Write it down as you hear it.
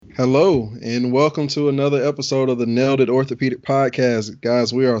Hello, and welcome to another episode of the Nailed It Orthopedic Podcast.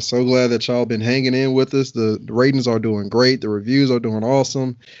 Guys, we are so glad that y'all been hanging in with us. The ratings are doing great, the reviews are doing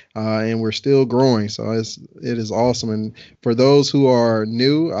awesome, and we're still growing. So it is awesome. And for those who are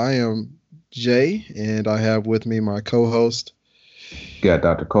new, I am Jay, and I have with me my co-host. Got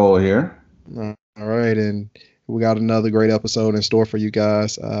Dr. Cole here. All right, and we got another great episode in store for you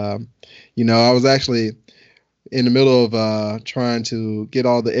guys. I was actually in the middle of trying to get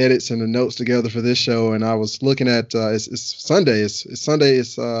all the edits and the notes together for this show, and I was looking at it's Sunday. It's Sunday.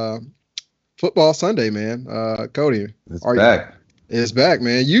 It's football Sunday, man. Cody, It's are you? back. It's back,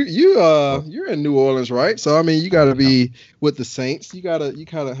 man. You're in New Orleans, right? So I mean, you got to be with the Saints. You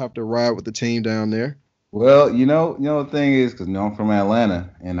kind of have to ride with the team down there. Well, the thing is, because I'm from Atlanta,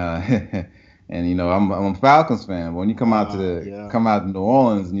 and and I'm a Falcons fan. When you Yeah. come out to New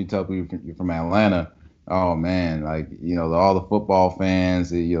Orleans and you tell people you're from Atlanta, oh man, like all the football fans,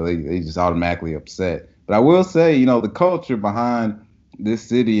 they just automatically upset. But I will say, the culture behind this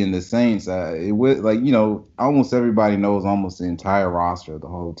city and the Saints, it would like almost everybody knows almost the entire roster of the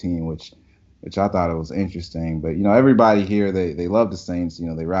whole team, which I thought it was interesting. But everybody here they love the Saints.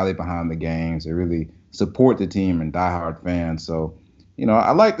 They rally behind the games. They really support the team and diehard fans. So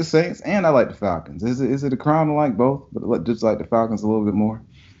I like the Saints and I like the Falcons. Is it a crime to like both, but just like the Falcons a little bit more?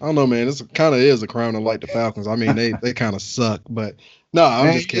 I don't know, man. This kind of is a crown to like the Falcons. I mean, they kind of suck, but no, I'm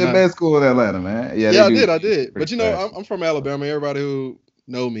Man, just you're kidding. at med school in Atlanta, man. Yeah, they Yeah, do. I did. Pretty But trash. I'm from Alabama. Everybody who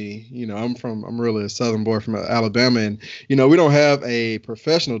know me, I'm really a Southern boy from Alabama, and we don't have a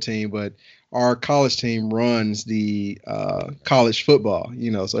professional team, but our college team runs the college football.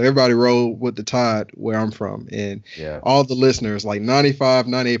 So everybody roll with the tide where I'm from, and Yeah. all the listeners, like 95,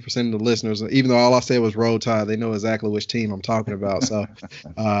 98% of the listeners, even though all I said was roll tide, they know exactly which team I'm talking about. So,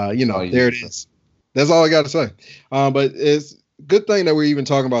 Oh yeah. there it is. That's all I got to say. But it's good thing that we're even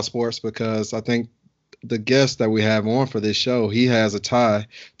talking about sports because I think the guest that we have on for this show, he has a tie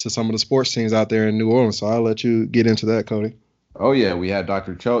to some of the sports teams out there in New Orleans. So I'll let you get into that, Cody. Oh yeah, we have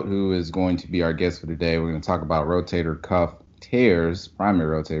Dr. Choate who is going to be our guest for today. We're going to talk about rotator cuff tears,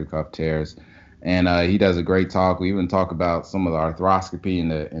 primary rotator cuff tears, and he does a great talk. We even talk about some of the arthroscopy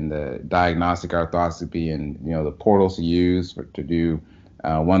and the diagnostic arthroscopy and the portals to use to do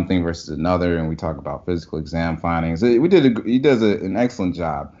one thing versus another, and we talk about physical exam findings. He does an excellent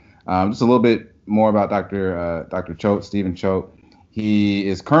job. Just a little bit more about Dr. Choate, Stephen Choate. He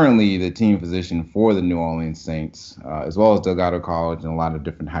is currently the team physician for the New Orleans Saints, as well as Delgado College and a lot of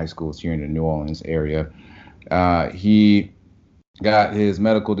different high schools here in the New Orleans area. He got his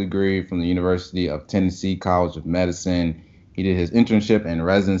medical degree from the University of Tennessee College of Medicine. He did his internship and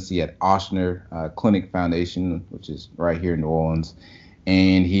residency at Ochsner Clinic Foundation, which is right here in New Orleans.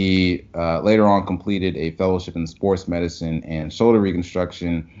 And he later on completed a fellowship in sports medicine and shoulder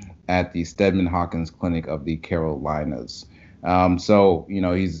reconstruction at the Steadman Hawkins Clinic of the Carolinas. So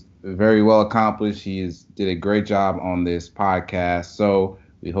he's very well accomplished. Did a great job on this podcast. So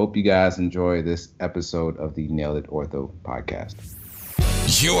we hope you guys enjoy this episode of the Nailed It Ortho podcast.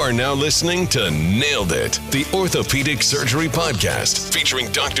 You are now listening to Nailed It, the Orthopedic Surgery Podcast,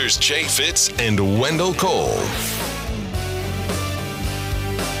 featuring doctors Jay Fitz and Wendell Cole.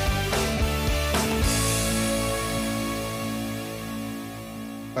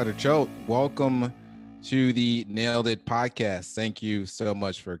 Dr. Choate, welcome to the Nailed It podcast. Thank you so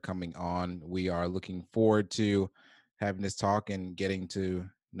much for coming on. We are looking forward to having this talk and getting to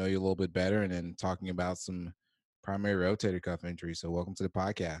know you a little bit better and then talking about some primary rotator cuff injuries. So welcome to the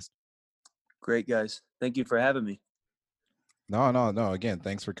podcast. Great, guys. Thank you for having me. No. Again,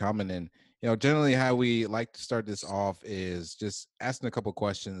 thanks for coming. And, generally how we like to start this off is just asking a couple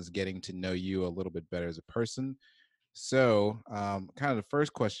questions, getting to know you a little bit better as a person. So kind of the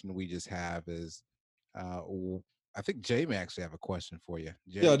first question we just have is, I think Jay may actually have a question for you.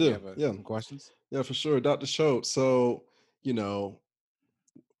 Yeah, Jay, I do you do. have Yeah, some questions? yeah, for sure, Dr. Schultz. So, you know,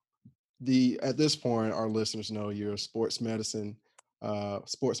 the at this point, our listeners know you're a sports medicine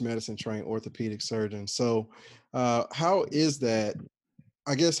trained orthopedic surgeon. So, how is that?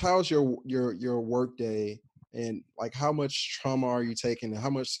 I guess how's your work day, and like how much trauma are you taking, and how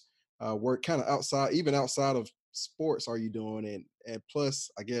much work kind of even outside of sports, are you doing, and plus,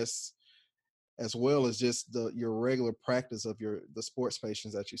 I guess as well as just your regular practice of the sports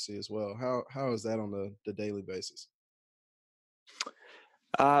patients that you see as well. How is that on the daily basis?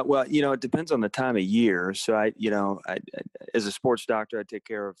 Well, it depends on the time of year. So as a sports doctor, I take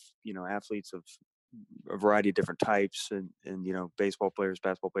care of, athletes of a variety of different types and baseball players,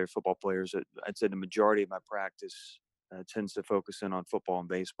 basketball players, football players. I'd say the majority of my practice tends to focus in on football and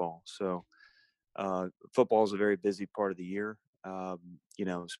baseball. So football is a very busy part of the year.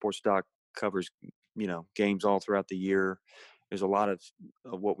 Sports Doc covers, games all throughout the year. There's a lot of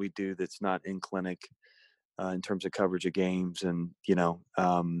what we do that's not in clinic in terms of coverage of games. And,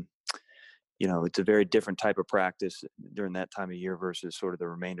 it's a very different type of practice during that time of year versus sort of the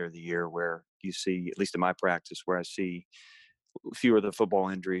remainder of the year, where you see, at least in my practice, where I see fewer of the football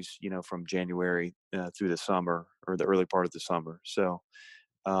injuries, from January through the summer or the early part of the summer. So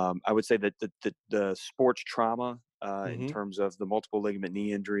I would say that the sports trauma in terms of the multiple ligament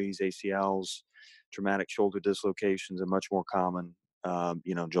knee injuries, ACLs, traumatic shoulder dislocations are much more common,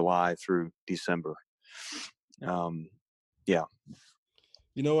 July through December. Yeah.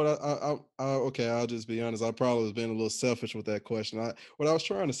 You know what? Okay. I'll just be honest. I probably was being a little selfish with that question. What I was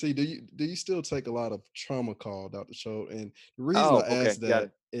trying to see, do you still take a lot of trauma call, Dr. Choate? And the reason I Okay. ask Got that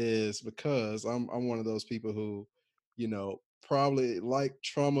it. is because I'm one of those people who, probably like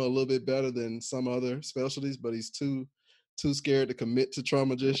trauma a little bit better than some other specialties, but he's too scared to commit to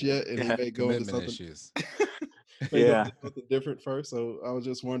trauma just yet, and he may go into Commitment something. issues. May go Yeah. into something different first. So I was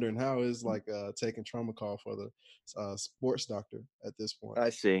just wondering, how is like taking trauma call for the sports doctor at this point? I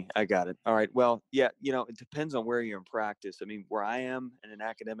see. I got it. All right. Well, yeah, it depends on where you're in practice. I mean, where I am in an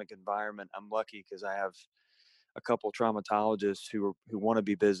academic environment, I'm lucky because I have a couple traumatologists who want to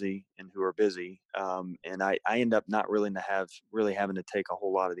be busy and who are busy. And I end up not really having to take a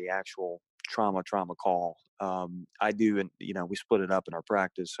whole lot of the actual trauma call. I do, and we split it up in our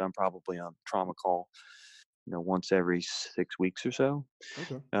practice. So I'm probably on trauma call, once every 6 weeks or so,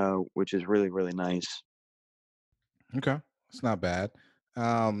 Okay. which is really, really nice. Okay, it's not bad.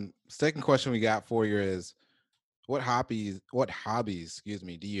 Second question we got for you is, what hobbies,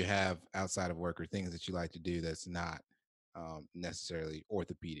 do you have outside of work, or things that you like to do that's not necessarily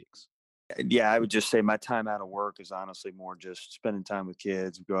orthopedics? Yeah, I would just say my time out of work is honestly more just spending time with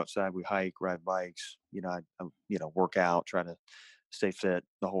kids. We go outside, we hike, ride bikes. I work out, try to stay fit,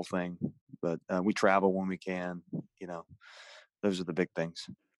 the whole thing. But we travel when we can. Those are the big things.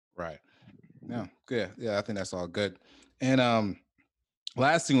 Right. No, good. Yeah, I think that's all good. And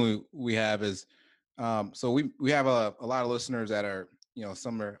last thing we have is, so we have a lot of listeners that are, a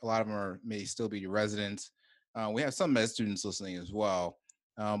lot of them may still be residents. We have some med students listening as well.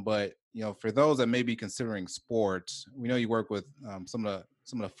 But for those that may be considering sports, we know you work with some of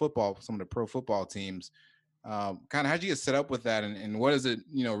the pro football teams. Kind of, how'd you get set up with that, and what is it,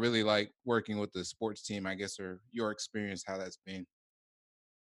 really like working with the sports team, I guess, or your experience, how that's been?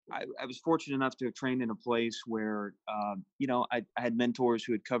 I was fortunate enough to have trained in a place where, I had mentors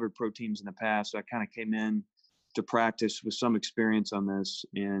who had covered pro teams in the past. So I kind of came in to practice with some experience on this,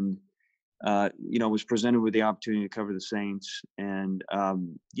 and, was presented with the opportunity to cover the Saints. And,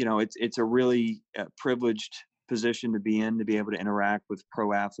 it's a really privileged position to be in, to be able to interact with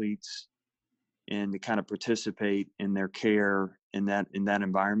pro athletes and to kind of participate in their care in that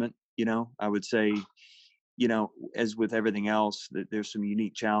environment. I would say, as with everything else, that there's some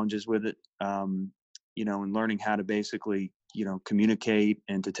unique challenges with it, and learning how to basically, communicate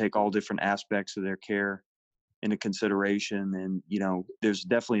and to take all different aspects of their care into consideration. And, there's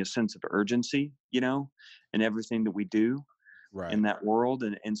definitely a sense of urgency, in everything that we do Right. in that world.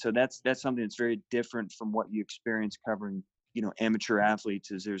 And so that's something that's very different from what you experience covering, amateur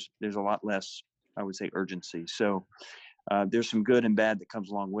athletes. Is there's a lot less, I would say, urgency. So there's some good and bad that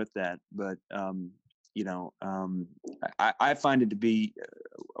comes along with that. But, I find it to be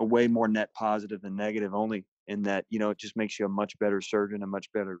a way more net positive than negative, only in that, it just makes you a much better surgeon, a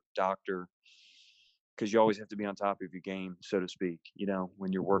much better doctor, because you always have to be on top of your game, so to speak,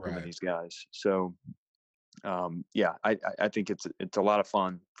 when you're working with Right. these guys. So, I think it's a lot of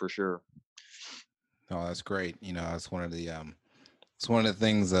fun for sure. Oh, that's great. It's one of the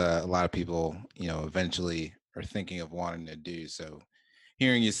things a lot of people, eventually are thinking of wanting to do. So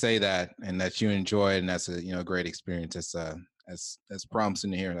hearing you say that, and that you enjoy it, and that's a great experience. That's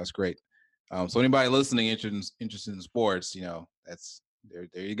promising to hear. That's great. So anybody listening interested in sports, that's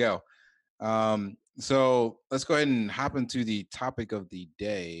there you go. So let's go ahead and hop into the topic of the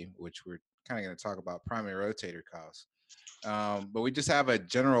day, which we're kind of going to talk about primary rotator cuffs. But we just have a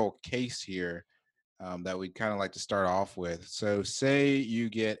general case here that we'd kind of like to start off with. So say you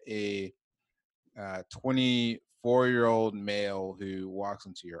get a 24-year-old male who walks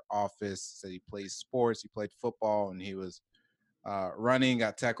into your office, said he plays sports, he played football, and he was running,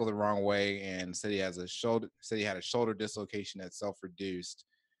 got tackled the wrong way, and said he had a shoulder dislocation that's self-reduced,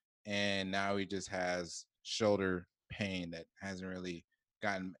 and now he just has shoulder pain that hasn't really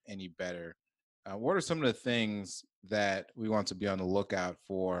gotten any better. What are some of the things that we want to be on the lookout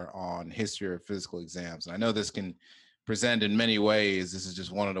for on history or physical exams? And I know this can present in many ways. This is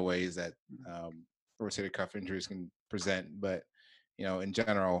just one of the ways that rotator cuff injuries can present. But in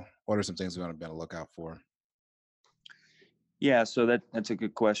general, what are some things we want to be on the lookout for? Yeah, so that's a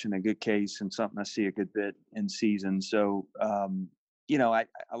good question, a good case, and something I see a good bit in season. So, I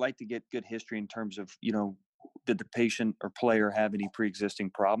like to get good history in terms of, did the patient or player have any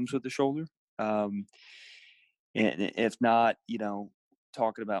pre-existing problems with the shoulder? And if not,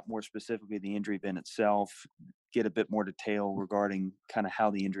 talking about more specifically the injury event itself, get a bit more detail regarding kind of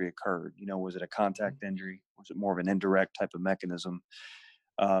how the injury occurred. Was it a contact injury? Was it more of an indirect type of mechanism?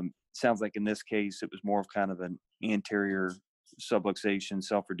 Sounds like in this case, it was more of kind of an anterior subluxation,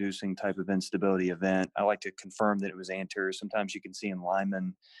 self-reducing type of instability event. I like to confirm that it was anterior. Sometimes you can see in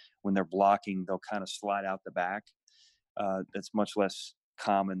linemen when they're blocking, they'll kind of slide out the back. That's much less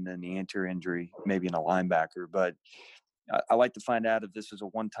common than the anterior injury, maybe in a linebacker. But I like to find out if this is a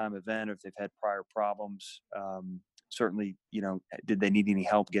one-time event or if they've had prior problems. Certainly, did they need any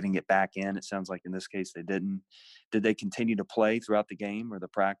help getting it back in? It sounds like in this case they didn't. Did they continue to play throughout the game or the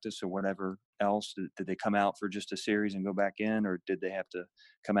practice or whatever else? Did they come out for just a series and go back in, or did they have to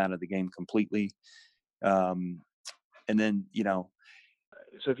come out of the game completely? And then,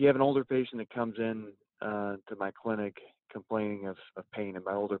 So if you have an older patient that comes in to my clinic complaining of pain, and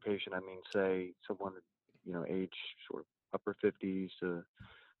by older patient I mean, say, someone age sort of upper 50s to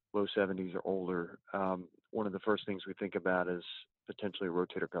low 70s or older, one of the first things we think about is potentially a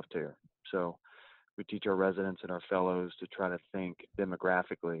rotator cuff tear. So we teach our residents and our fellows to try to think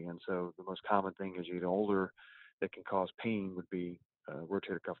demographically. And so the most common thing as you get older that can cause pain would be a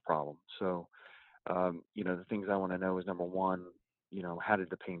rotator cuff problem. So, the things I want to know is, number one, how did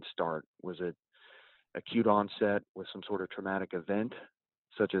the pain start? Was it acute onset with some sort of traumatic event,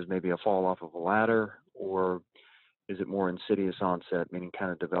 such as maybe a fall off of a ladder, or is it more insidious onset, meaning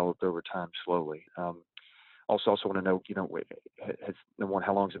kind of developed over time slowly? Also want to know, has, number one,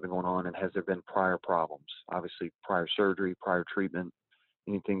 how long has it been going on, and has there been prior problems? Obviously, prior surgery, prior treatment,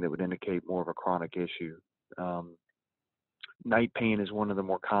 anything that would indicate more of a chronic issue. Night pain is one of the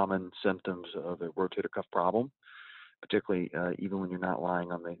more common symptoms of a rotator cuff problem, particularly even when you're not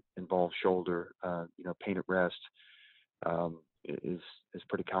lying on the involved shoulder. Pain at rest is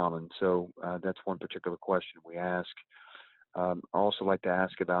pretty common. So that's one particular question we ask. I also like to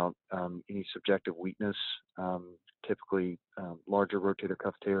ask about any subjective weakness. Typically, larger rotator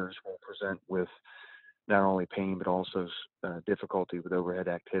cuff tears will present with not only pain, but also difficulty with overhead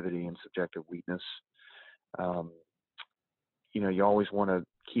activity and subjective weakness. You always want to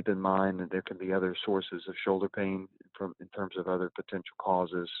keep in mind that there can be other sources of shoulder pain in terms of other potential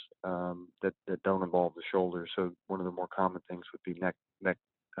causes that don't involve the shoulder. So one of the more common things would be neck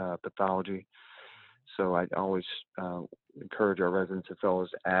pathology. So I always encourage our residents and fellows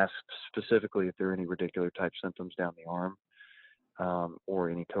to ask specifically if there are any radicular type symptoms down the arm or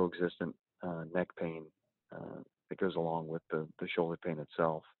any coexistent neck pain that goes along with the shoulder pain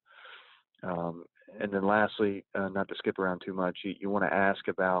itself. And then lastly, not to skip around too much, you want to ask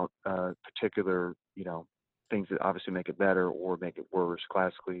about particular, things that obviously make it better or make it worse.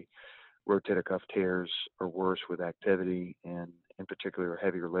 Classically, rotator cuff tears are worse with activity and in particular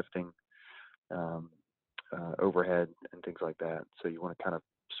heavier lifting, overhead and things like that. So you want to kind of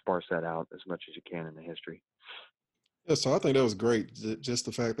sparse that out as much as you can in the history. Yeah, so I think that was great. Just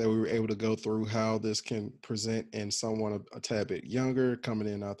the fact that we were able to go through how this can present in someone a tad bit younger, coming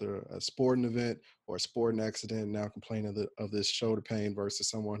in after a sporting event or a sporting accident, now complaining of this shoulder pain versus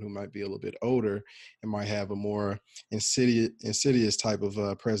someone who might be a little bit older and might have a more insidious type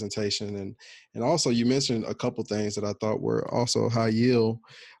of presentation. And also, you mentioned a couple things that I thought were also high yield.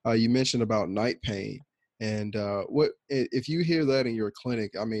 You mentioned about night pain. And what if you hear that in your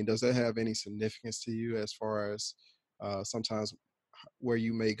clinic? I mean, does that have any significance to you as far as sometimes where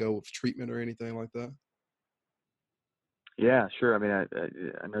you may go with treatment or anything like that? Yeah, sure. I mean,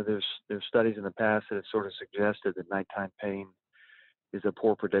 I know there's studies in the past that have sort of suggested that nighttime pain is a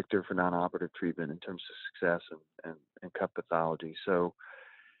poor predictor for non-operative treatment in terms of success and cuff pathology. So,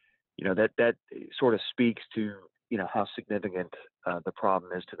 that sort of speaks to, how significant the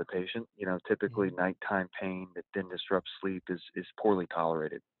problem is to the patient. Typically nighttime pain that then disrupts sleep is poorly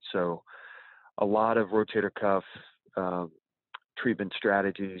tolerated. So a lot of rotator cuff treatment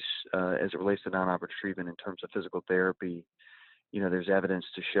strategies as it relates to non-operative treatment in terms of physical therapy, there's evidence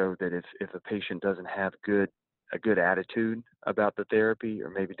to show that if a patient doesn't have a good attitude about the therapy, or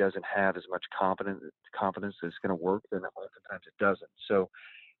maybe doesn't have as much confidence that it's going to work, then oftentimes it doesn't. So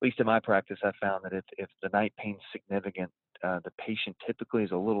at least in my practice, I found that if the night pain is significant, the patient typically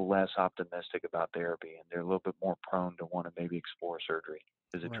is a little less optimistic about therapy, and they're a little bit more prone to want to maybe explore surgery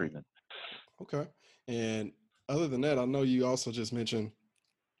as a treatment. Okay. And other than that, I know you also just mentioned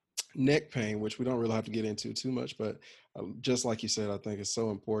neck pain, which we don't really have to get into too much, but just like you said, I think it's so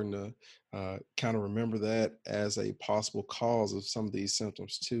important to kind of remember that as a possible cause of some of these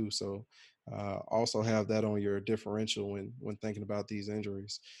symptoms too. So also have that on your differential when thinking about these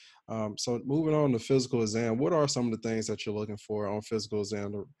injuries. So moving on to physical exam, what are some of the things that you're looking for on physical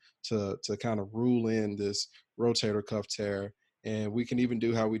exam to kind of rule in this rotator cuff tear? And we can even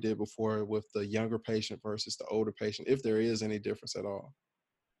do how we did before with the younger patient versus the older patient, if there is any difference at all.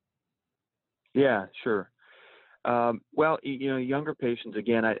 Yeah, sure. Well, younger patients,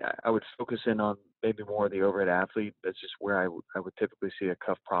 again, I would focus in on maybe more of the overhead athlete. That's just where I would typically see a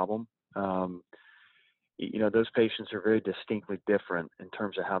cuff problem. Um, those patients are very distinctly different in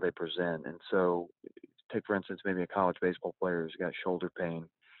terms of how they present. And so, take for instance, maybe a college baseball player who's got shoulder pain.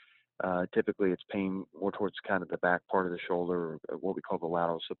 Typically, it's pain more towards kind of the back part of the shoulder, or what we call the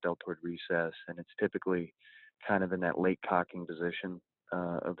lateral subdeltoid recess, and it's typically kind of in that late cocking position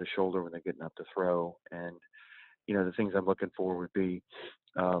of the shoulder when they're getting up to throw. And the things I'm looking for would be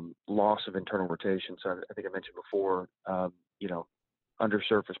loss of internal rotation. So I think I mentioned before,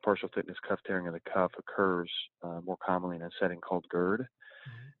 undersurface partial thickness cuff tearing of the cuff occurs more commonly in a setting called GERD,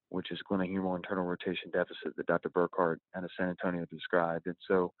 which is glenohumeral internal rotation deficit that Dr. Burkhardt out of San Antonio described. And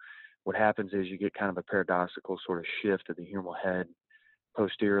so what happens is you get kind of a paradoxical sort of shift of the humeral head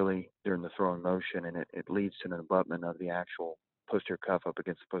posteriorly during the throwing motion, and it leads to an abutment of the actual posterior cuff up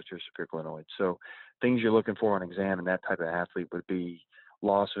against the posterior superior glenoid. So things you're looking for on exam in that type of athlete would be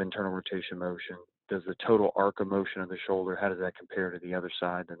loss of internal rotation motion. Does the total arc of motion of the shoulder, how does that compare to the other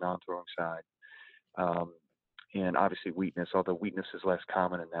side, the non-throwing side? And obviously weakness, although weakness is less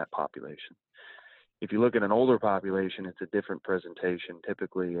common in that population. If you look at an older population, it's a different presentation.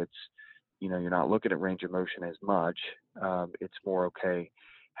 Typically it's, you're not looking at range of motion as much. It's more, okay,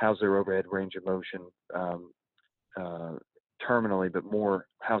 how's their overhead range of motion terminally, but more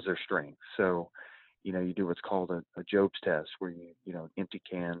how's their strength. So, you do what's called a Job's test, where you empty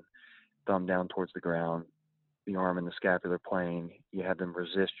can, thumb down towards the ground, the arm in the scapular plane. You have them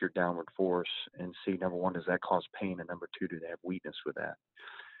resist your downward force and see, number one, does that cause pain? And number two, do they have weakness with that?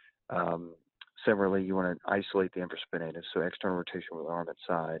 Similarly, you want to isolate the infraspinatus, so external rotation with the arm at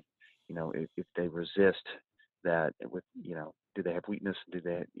side. If they resist that, with do they have weakness? Do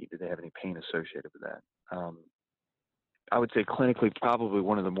they have any pain associated with that? I would say clinically, probably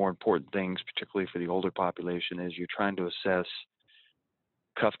one of the more important things, particularly for the older population, is you're trying to assess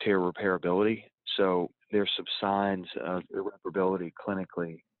cuff tear repairability. So there's some signs of irreparability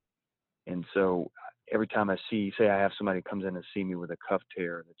clinically. And so every time I have somebody comes in and see me with a cuff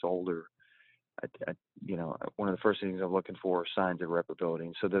tear that's older, one of the first things I'm looking for are signs of irreparability.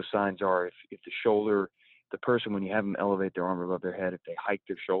 And so those signs are if the shoulder, the person, when you have them elevate their arm above their head, if they hike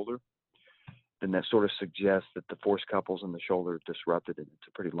their shoulder, then that sort of suggests that the force couples in the shoulder are disrupted and it's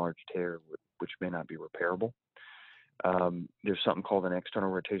a pretty large tear, which may not be repairable. There's something called an external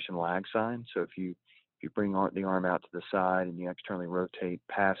rotation lag sign. So if you bring the arm out to the side and you externally rotate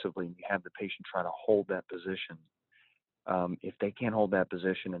passively, and you have the patient try to hold that position, if they can't hold that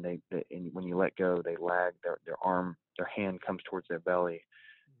position and and when you let go, they lag, their hand comes towards their belly,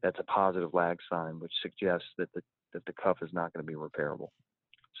 that's a positive lag sign, which suggests that the cuff is not going to be repairable.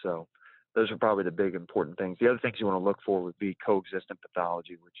 So those are probably the big important things. The other things you want to look for would be coexistent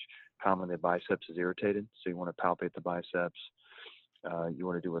pathology, which commonly the biceps is irritated. So you want to palpate the biceps. You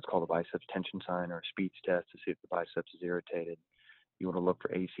want to do what's called a biceps tension sign or a Speed's test to see if the biceps is irritated. You want to look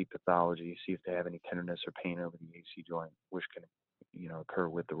for AC pathology, see if they have any tenderness or pain over the AC joint, which can occur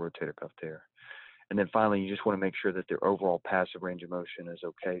with the rotator cuff tear. And then finally, you just want to make sure that their overall passive range of motion is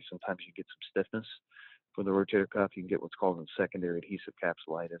okay. Sometimes you get some stiffness for the rotator cuff. You can get what's called a secondary adhesive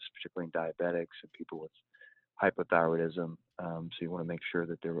capsulitis, particularly in diabetics and people with hypothyroidism. So you want to make sure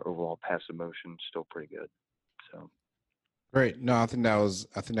that their overall passive motion is still pretty good. So Great. No, I think that was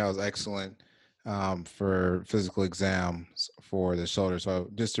excellent for physical exams for the shoulder. So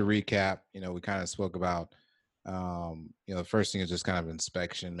just to recap, we kind of spoke about the first thing is just kind of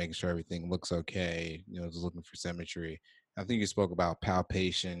inspection, making sure everything looks okay, just looking for symmetry. I think you spoke about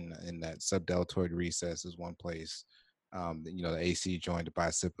palpation in that subdeltoid recess is one place. The AC joint, the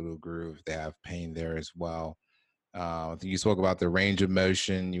bicipital groove, they have pain there as well. I think you spoke about the range of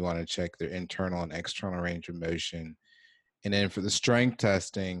motion. You want to check their internal and external range of motion. And then for the strength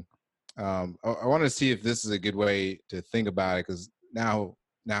testing, I want to see if this is a good way to think about it, because now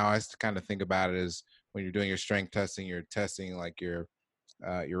I kind of think about it as when you're doing your strength testing, you're testing like your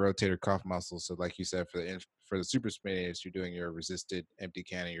rotator cuff muscles. So like you said, for the supraspinatus, you're doing your resisted empty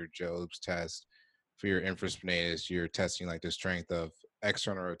cannon, your Job's test. For your infraspinatus, you're testing like the strength of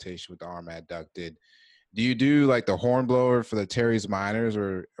external rotation with the arm adducted. Do you do like the horn blower for the teres minors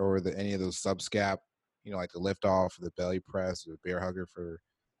or any of those subscap, like the lift off, the belly press, or the bear hugger for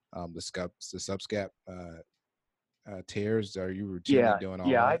the subscap tears? Are you routinely Yeah, doing all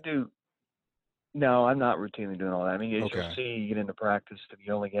yeah, I that? do. No, I'm not routinely doing all that. I mean, as you'll Okay. see, you get into practice,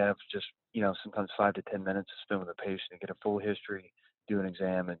 you only have just, sometimes 5 to 10 minutes to spend with a patient to get a full history, do an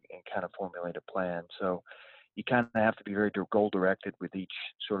exam, and kind of formulate a plan. So you kind of have to be very goal directed with each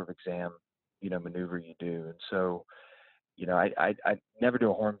sort of exam, maneuver you do. And so, I never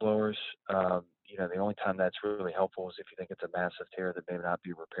do horn blowers. The only time that's really helpful is if you think it's a massive tear that may not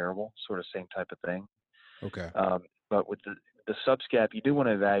be repairable, sort of same type of thing. Okay. But with the subscap, you do want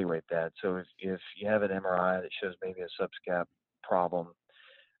to evaluate that. So if you have an MRI that shows maybe a subscap problem,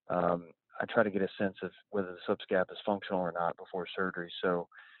 I try to get a sense of whether the subscap is functional or not before surgery. So,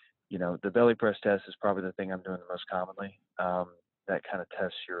 the belly press test is probably the thing I'm doing the most commonly. That kind of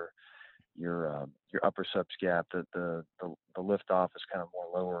tests your upper subscap. The lift off is kind of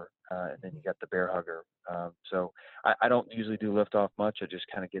more lower, and then you got the bear hugger. So I don't usually do lift off much. I just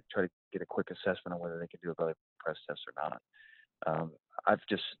kind of try to get a quick assessment on whether they can do a belly press test or not. I've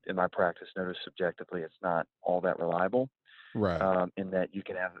just in my practice noticed subjectively it's not all that reliable. Right. In that you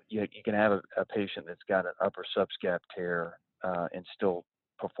can have a patient that's got an upper subscap tear and still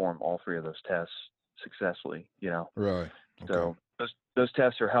perform all three of those tests successfully. Really? Okay. So those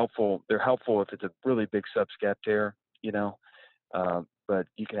tests are helpful. They're helpful if it's a really big subscap tear, but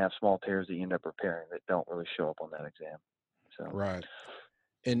you can have small tears that you end up repairing that don't really show up on that exam. So Right.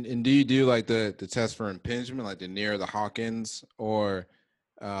 And do you do like the test for impingement, like the Neer, the Hawkins,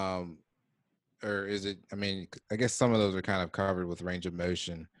 um, or is it? I mean, I guess some of those are kind of covered with range of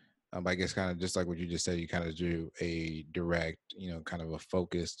motion. But I guess kind of just like what you just said, you kind of do a direct, kind of a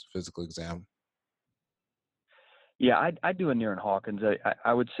focused physical exam. yeah, I do a Neer and Hawkins.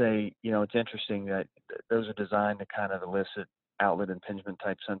 I would say, it's interesting that those are designed to kind of elicit outlet impingement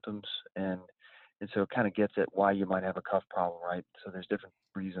type symptoms, and so it kind of gets at why you might have a cuff problem, right? So there's different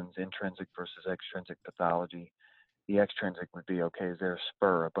reasons, intrinsic versus extrinsic pathology. The extrinsic would be, okay, is there a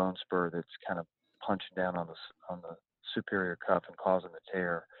spur, a bone spur that's kind of punching down on the superior cuff and causing the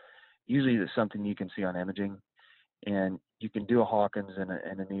tear? Usually it's something you can see on imaging, and you can do a Hawkins and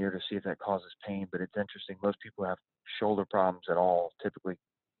a Neer to see if that causes pain. But it's interesting. Most people who have shoulder problems at all typically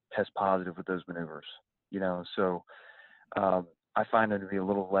test positive with those maneuvers. So I find them to be a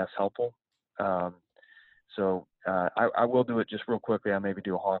little less helpful. I will do it just real quickly. I maybe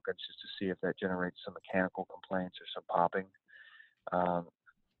do a Hawkins just to see if that generates some mechanical complaints or some popping.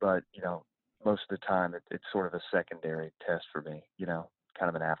 But most of the time it's sort of a secondary test for me. Kind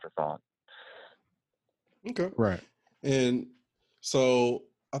of an afterthought. Okay. Right. And so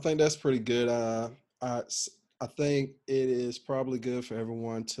I think that's pretty good. I think it is probably good for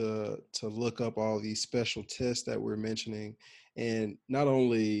everyone to look up all these special tests that we're mentioning, and not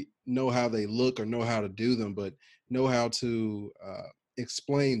only know how they look or know how to do them, but know how to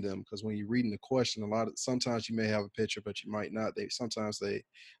explain them. Because when you're reading the question, sometimes you may have a picture, but you might not.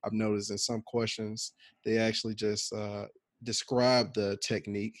 I've noticed in some questions they actually just describe the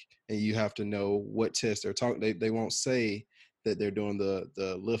technique, and you have to know what test they're talking. They won't say that they're doing the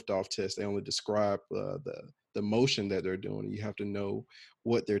liftoff test. They only describe the motion that they're doing. You have to know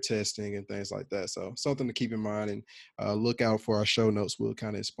what they're testing and things like that. So something to keep in mind, and look out for our show notes. We'll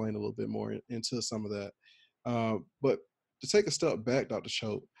kind of explain a little bit more into some of that. But to take a step back, Dr.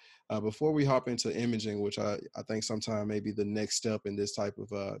 Choate, before we hop into imaging, which I think sometime may be the next step in this type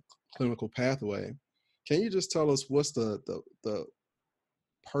of clinical pathway, can you just tell us what's the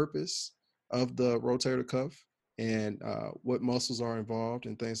purpose of the rotator cuff and what muscles are involved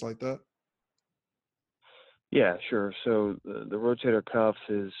and things like that? Yeah, sure. So the rotator cuff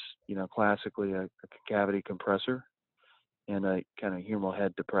is, classically a concavity compressor and a kind of humeral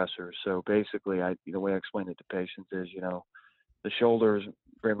head depressor. So basically, the way I explain it to patients is, the shoulder is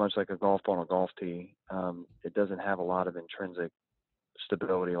very much like a golf ball on a golf tee. It doesn't have a lot of intrinsic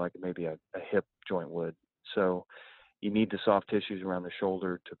stability like maybe a hip joint would. So you need the soft tissues around the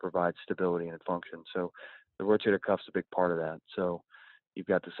shoulder to provide stability and function. So the rotator cuff's a big part of that. So you've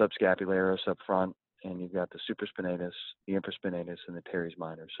got the subscapularis up front, and you've got the supraspinatus, the infraspinatus, and the teres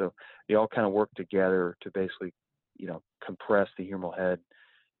minor. So they all kind of work together to basically, compress the humeral head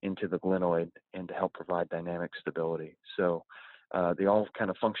into the glenoid and to help provide dynamic stability. So they all kind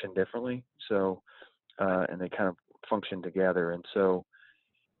of function differently. So and they kind of function together. And so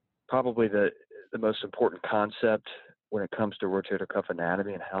probably the most important concept when it comes to rotator cuff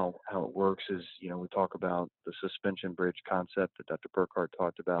anatomy and how it works is, we talk about the suspension bridge concept that Dr. Burkhardt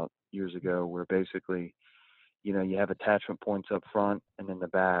talked about years ago, where basically you have attachment points up front and in the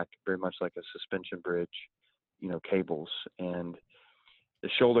back, very much like a suspension bridge, cables. And the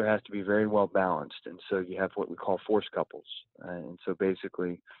shoulder has to be very well balanced. And so you have what we call force couples. And so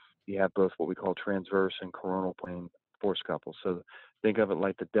basically you have both what we call transverse and coronal plane force couples. So think of it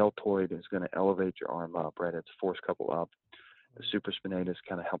like the deltoid is going to elevate your arm up, right? It's force couple up. The supraspinatus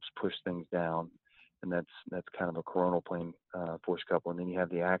kind of helps push things down. And that's kind of a coronal plane force couple. And then you have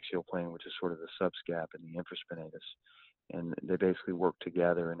the axial plane, which is sort of the subscap and the infraspinatus. And they basically work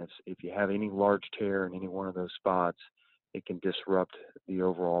together. And if you have any large tear in any one of those spots, it can disrupt the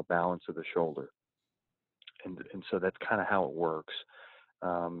overall balance of the shoulder. And so that's kind of how it works.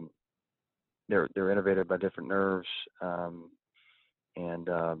 They're innervated by different nerves.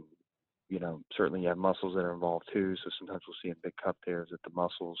 Certainly you have muscles that are involved too. So sometimes we'll see in big cup tears that the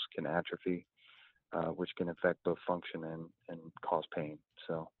muscles can atrophy, which can affect both function and cause pain.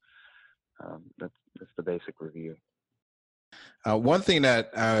 So that's the basic review. One thing that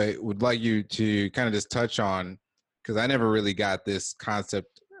I would like you to kind of just touch on, because I never really got this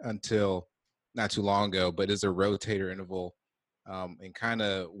concept until not too long ago, but is a rotator interval, and kind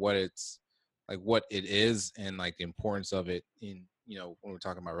of what it is and like the importance of it in, when we're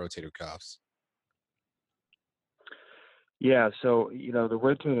talking about rotator cuffs. Yeah, so the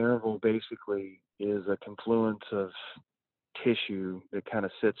rotator interval basically is a confluence of tissue that kind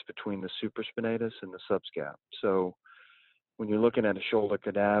of sits between the supraspinatus and the subscap. So when you're looking at a shoulder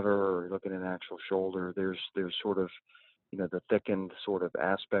cadaver or you're looking at an actual shoulder, there's sort of the thickened sort of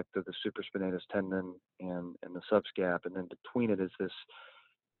aspect of the supraspinatus tendon and the subscap, and then between it is this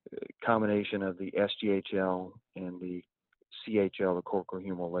combination of the SGHL and the CHL, the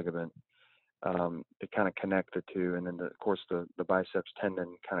coracohumeral ligament. They kind of connect the two, and then of course the biceps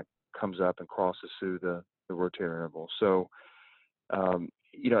tendon kind of comes up and crosses through the rotator interval. So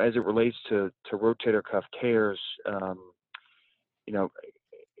as it relates to rotator cuff tears,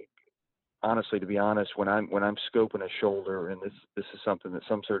 honestly, to be honest, when I'm scoping a shoulder, and this is something that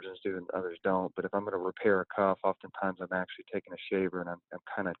some surgeons do and others don't, but if I'm going to repair a cuff, oftentimes I'm actually taking a shaver and I'm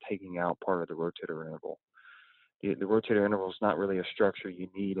kind of taking out part of the rotator interval. The rotator interval is not really a structure you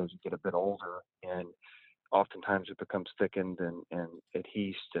need as you get a bit older, and oftentimes it becomes thickened and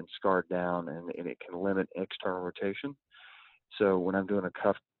adhesed and scarred down, and it can limit external rotation. So when I'm doing a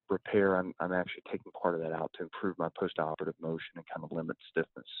cuff repair, I'm actually taking part of that out to improve my postoperative motion and kind of limit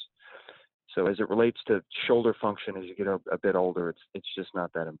stiffness. So as it relates to shoulder function, as you get a bit older, it's just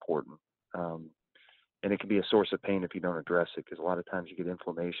not that important. And it can be a source of pain if you don't address it, because a lot of times you get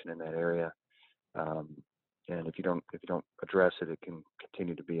inflammation in that area. And if you don't address it, it can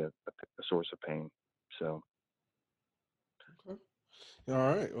continue to be a source of pain. So. Okay.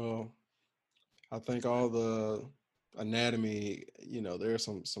 All right. Well, I think all the anatomy, there are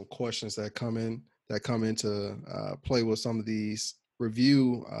some questions that come into play with some of these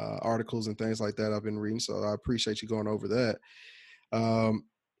review articles and things like that I've been reading. So I appreciate you going over that.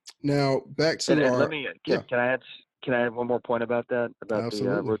 Now back to and let me can I add one more point about that, about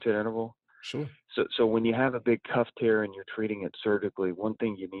Absolutely. The rotator interval? Sure. So when you have a big cuff tear and you're treating it surgically, one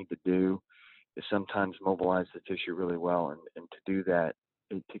thing you need to do is sometimes mobilize the tissue really well, and to do that,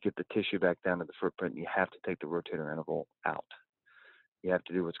 to get the tissue back down to the footprint, you have to take the rotator interval out. You have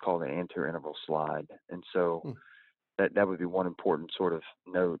to do what's called an anterior interval slide, and so that would be one important sort of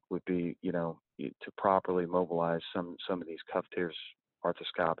note, would be to properly mobilize some of these cuff tears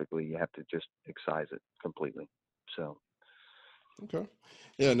arthroscopically, you have to just excise it completely. So. Okay.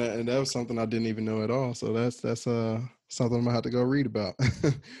 Yeah, and that was something I didn't even know at all. So that's something I'm gonna have to go read about.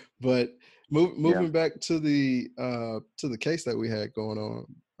 But moving back to the case that we had going on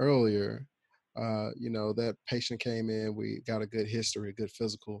earlier, that patient came in, we got a good history, a good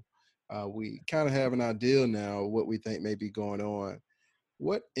physical. We kind of have an idea now what we think may be going on.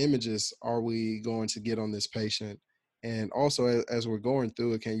 What images are we going to get on this patient? And also, as we're going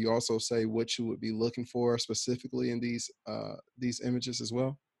through it, can you also say what you would be looking for specifically in these images as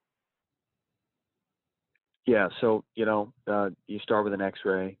well? Yeah, so you start with an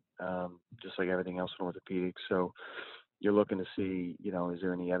X-ray, just like everything else in orthopedics. So you're looking to see, is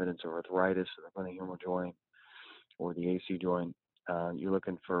there any evidence of arthritis in the glenohumeral joint or the AC joint? You're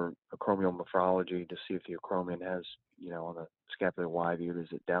looking for acromial morphology to see if the acromion has, on the scapular Y view, is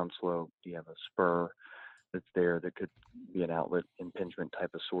it downslope? Do you have a spur that's there that could be an outlet impingement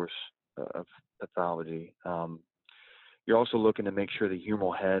type of source of pathology? You're also looking to make sure the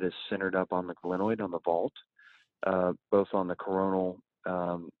humeral head is centered up on the glenoid, on the vault, both on the coronal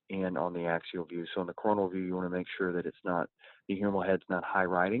and on the axial view. So in the coronal view, you want to make sure that the humeral head's not high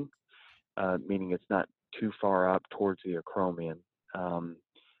riding, meaning it's not too far up towards the acromion.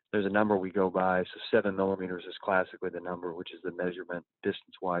 there's a number we go by. So 7 millimeters is classically the number, which is the measurement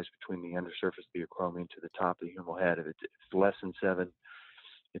distance-wise between the undersurface of the acromion to the top of the humeral head. If it's less than 7,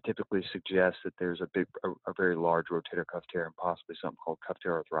 it typically suggests that there's a very large rotator cuff tear and possibly something called cuff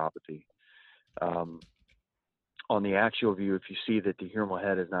tear arthropathy. On the axial view, if you see that the humeral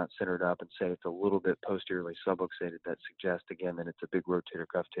head is not centered up and say it's a little bit posteriorly subluxated, that suggests again that it's a big rotator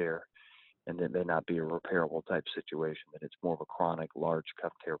cuff tear, and that may not be a repairable type situation, that it's more of a chronic large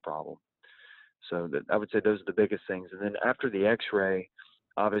cuff tear problem. So that, I would say those are the biggest things. And then after the x-ray,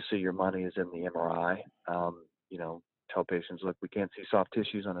 obviously your money is in the MRI. You know, tell patients, look, we can't see soft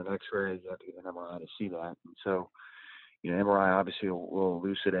tissues on an x-ray. You have to get an MRI to see that. And so, you know, MRI obviously will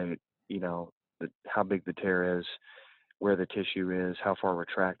elucidate, you know, how big the tear is, where the tissue is, how far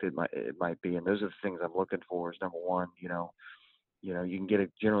retracted it might be. And those are the things I'm looking for is, number one, you know, you can get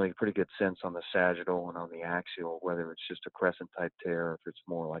generally a pretty good sense on the sagittal and on the axial, whether it's just a crescent type tear, or if it's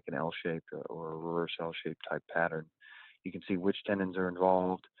more like an L-shaped or a reverse L-shaped type pattern. You can see which tendons are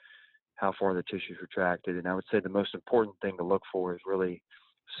involved, how far the tissue is retracted. And I would say the most important thing to look for is really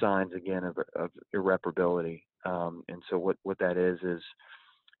signs, again, of irreparability. And so what that is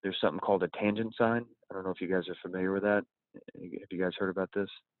there's something called a tangent sign. I don't know if you guys are familiar with that. Have you guys heard about this?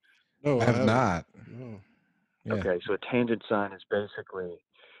 No, I have haven't. not. No. Yeah. Okay, so a tangent sign is basically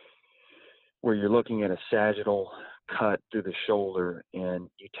where you're looking at a sagittal cut through the shoulder, and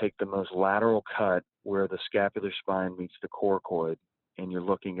you take the most lateral cut where the scapular spine meets the coracoid, and you're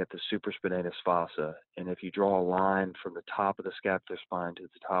looking at the supraspinatus fossa. And if you draw a line from the top of the scapular spine to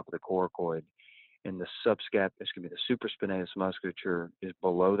the top of the coracoid, and the supraspinatus musculature is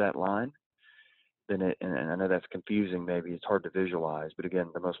below that line, then and I know that's confusing, maybe it's hard to visualize, but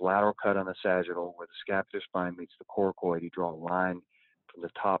again, the most lateral cut on the sagittal where the scapular spine meets the coracoid, you draw a line from the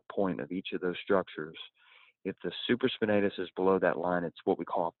top point of each of those structures. If the supraspinatus is below that line, it's what we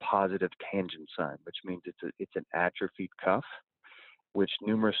call a positive tangent sign, which means it's an atrophied cuff, which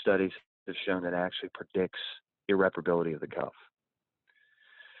numerous studies have shown that actually predicts irreparability of the cuff.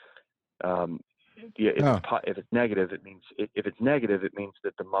 If it's negative, it means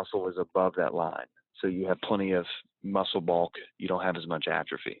that the muscle is above that line. So you have plenty of muscle bulk. You don't have as much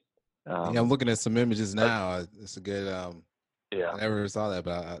atrophy. Yeah, I'm looking at some images now. It's a good. Yeah. I never saw that,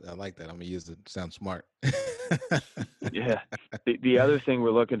 but I like that. I'm gonna use it. Sounds smart. Yeah. The other thing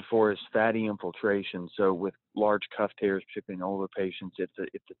we're looking for is fatty infiltration. So with large cuff tears, particularly in older patients, if the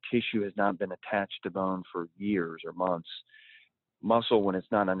tissue has not been attached to bone for years or months, muscle, when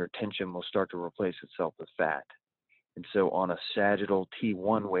it's not under tension, will start to replace itself with fat. And so on a sagittal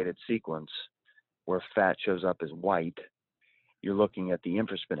T1 weighted sequence where fat shows up as white, you're looking at the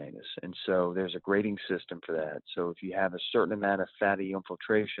infraspinatus. And so there's a grading system for that. So if you have a certain amount of fatty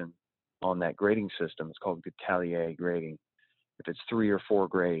infiltration on that grading system, it's called Gutalier grading. If it's 3 or 4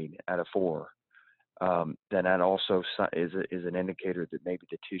 grade out of 4, then that also is an indicator that maybe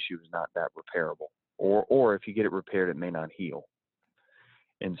the tissue is not that repairable. Or if you get it repaired, it may not heal.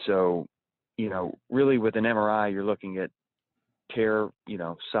 And so, you know, really with an MRI, you're looking at tear, you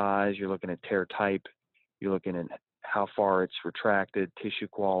know, size, you're looking at tear type, you're looking at how far it's retracted, tissue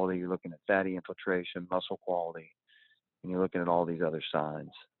quality, you're looking at fatty infiltration, muscle quality, and you're looking at all these other signs.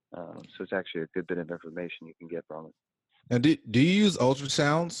 So it's actually a good bit of information you can get from it. Now, do you use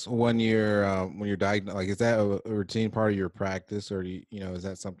ultrasounds when you're diagnosed? Like, is that a routine part of your practice, or is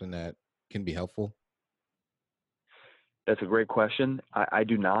that something that can be helpful? That's a great question. I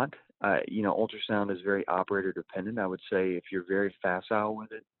do not. Ultrasound is very operator dependent. I would say if you're very facile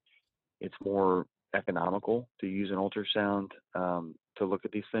with it, it's more economical to use an ultrasound to look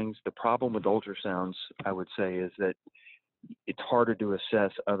at these things. The problem with ultrasounds, I would say, is that it's harder to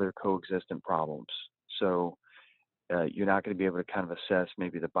assess other coexistent problems. So you're not going to be able to kind of assess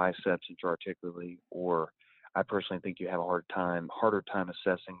maybe the biceps intra-articularly, or I personally think you have a harder time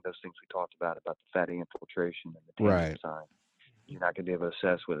assessing those things we talked about the fatty infiltration and the tangent sign. You're not going to be able to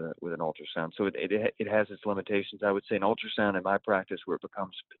assess with an ultrasound. So it has its limitations. I would say an ultrasound in my practice where it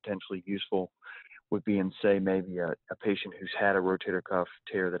becomes potentially useful would be in, say, maybe a patient who's had a rotator cuff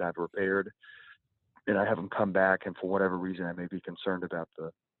tear that I've repaired, and I have them come back, and for whatever reason I may be concerned about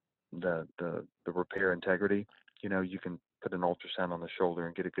the repair integrity. You know, you can put an ultrasound on the shoulder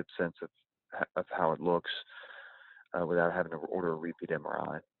and get a good sense of how it looks without having to order a repeat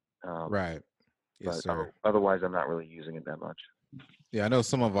MRI. Right. Yes, sir. Otherwise, I'm not really using it that much. Yeah, I know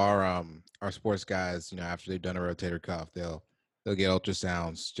some of our sports guys, after they've done a rotator cuff, they'll get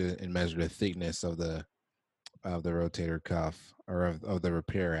ultrasounds and measure the thickness of the rotator cuff or of the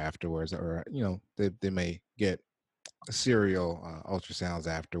repair afterwards, or they may get serial ultrasounds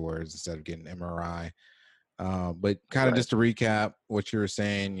afterwards instead of getting MRI. But kind of Right. just to recap what you were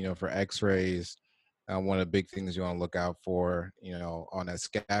saying, for X-rays, one of the big things you want to look out for, on that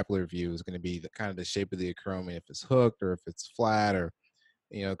scapular view is going to be the kind of the shape of the acromion, if it's hooked or if it's flat, or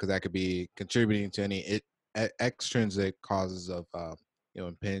because that could be contributing to any extrinsic causes of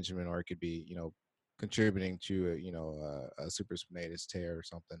impingement, or it could be contributing to a supraspinatus tear or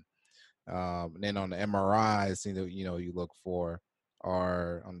something. And then on the MRIs, you look for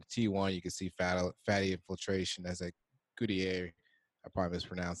are on the T1, you can see fatty infiltration as a Goudier. I probably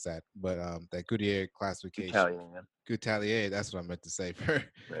mispronounced that, but that Goudier classification, Italian. Goutallier, that's what I meant to say for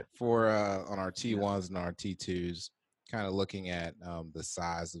Right. on our T1s and our T2s, kind of looking at the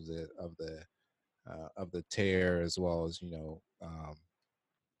size of the tear, as well as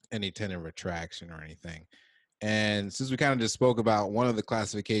any tendon retraction or anything. And since we kind of just spoke about one of the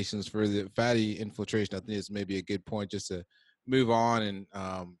classifications for the fatty infiltration, I think it's maybe a good point just to move on and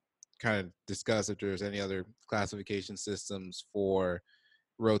kind of discuss if there's any other classification systems for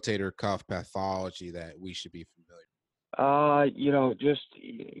rotator cuff pathology that we should be familiar Just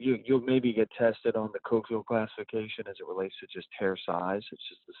you'll maybe get tested on the Cofield classification as it relates to just hair size. It's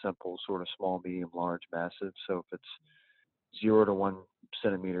just a simple sort of small, medium, large, massive. So if it's 0 to 1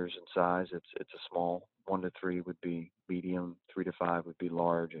 centimeters in size, it's a small. 1 to 3 would be medium. 3 to 5 would be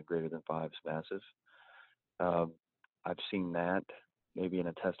large, and greater than 5 is massive. I've seen that maybe in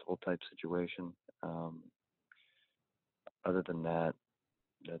a testable type situation. Other than that,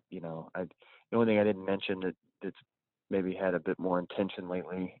 the only thing I didn't mention that's maybe had a bit more intention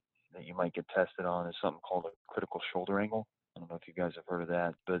lately that you might get tested on is something called a critical shoulder angle. I don't know if you guys have heard of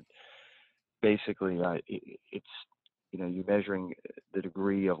that, but basically it's you're measuring the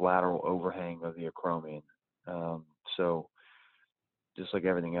degree of lateral overhang of the acromion. So just like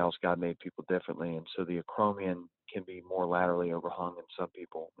everything else, God made people differently, and so the acromion can be more laterally overhung in some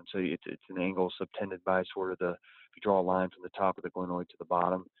people, and so it's an angle subtended by sort of if you draw a line from the top of the glenoid to the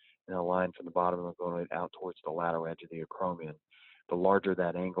bottom, and a line from the bottom of the glenoid out towards the lateral edge of the acromion. The larger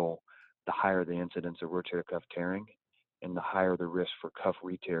that angle, the higher the incidence of rotator cuff tearing, and the higher the risk for cuff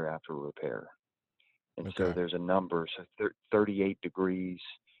re-tear after repair. And Okay. so there's a number. So 38 degrees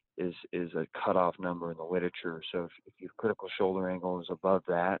is a cutoff number in the literature. So if your critical shoulder angle is above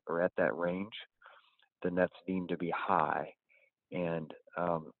that or at that range, then that's deemed to be high. And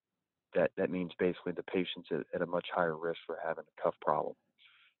that means basically the patient's at a much higher risk for having a cuff problem.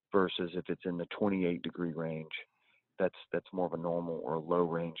 Versus if it's in the 28-degree range, that's more of a normal or low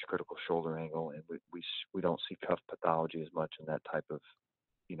range critical shoulder angle, and we don't see cuff pathology as much in that type of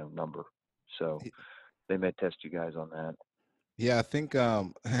number. So they may test you guys on that. Yeah, I think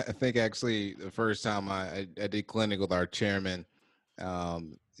actually the first time I did clinic with our chairman,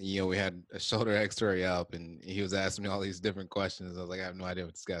 we had a shoulder X-ray up, and he was asking me all these different questions. I was like, I have no idea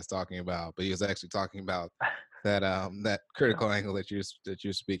what this guy's talking about, but he was actually talking about that critical angle that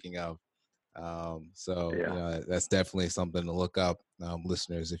you're speaking of. That's definitely something to look up,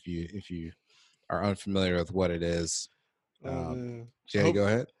 listeners, if you are unfamiliar with what it is. Man. Jay, go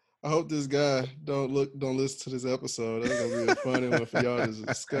ahead. I hope this guy don't listen to this episode. That's gonna be a funny one for y'all to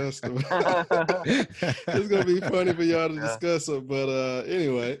discuss. It's gonna be funny for y'all to discuss it. But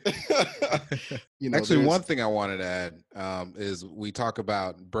anyway, actually, one thing I wanted to add is we talk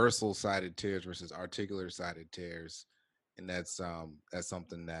about bursal sided tears versus articular sided tears, and that's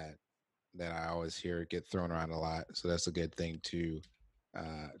something that I always hear get thrown around a lot. So that's a good thing to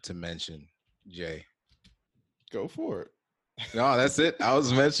mention. Jay, go for it. No, that's it. I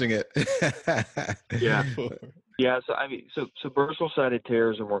was mentioning it. Yeah. So bursal-sided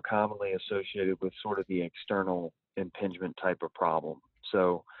tears are more commonly associated with sort of the external impingement type of problem.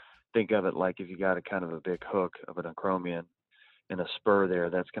 So think of it like if you got a kind of a big hook of an acromion and a spur there,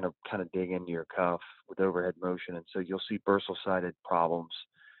 that's going to kind of dig into your cuff with overhead motion. And so you'll see bursal-sided problems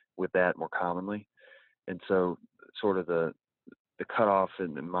with that more commonly. And so sort of the cutoff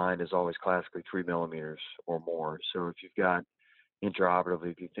in the mind is always classically 3 millimeters or more. So if you've got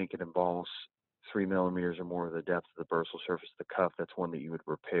intraoperatively, if you think it involves 3 millimeters or more of the depth of the bursal surface of the cuff, that's one that you would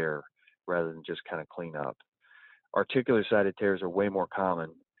repair rather than just kind of clean up. Articular sided tears are way more common,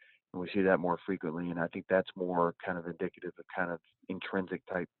 and we see that more frequently. And I think that's more kind of indicative of kind of intrinsic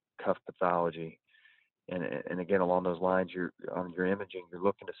type cuff pathology. And again, along those lines, on your imaging, you're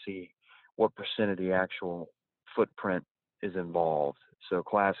looking to see what % of the actual footprint is involved. So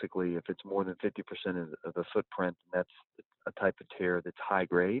classically, if it's more than 50% of the footprint, that's a type of tear that's high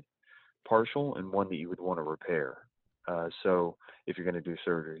grade, partial, and one that you would want to repair. So if you're going to do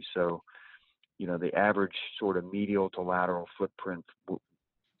surgery, so the average sort of medial to lateral footprint,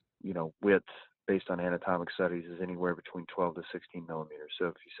 width based on anatomic studies is anywhere between 12 to 16 millimeters. So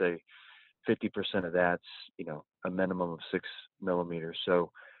if you say 50% of that's, a minimum of 6 millimeters.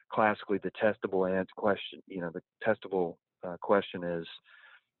 So classically, the testable question is,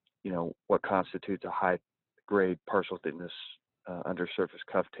 what constitutes a high grade partial thickness undersurface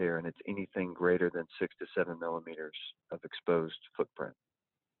cuff tear, and it's anything greater than 6 to 7 millimeters of exposed footprint.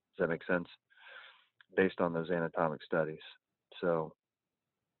 Does that make sense? Based on those anatomic studies. So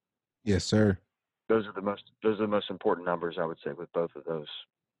Yes, sir. those are the most important numbers, I would say, with both of those,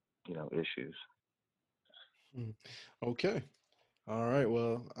 issues. Okay. All right.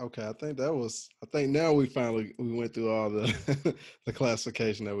 Well, okay. I think now we went through all the the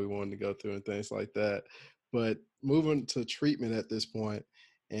classification that we wanted to go through and things like that. But moving to treatment at this point,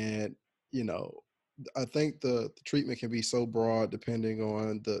 and you know, I think the treatment can be so broad depending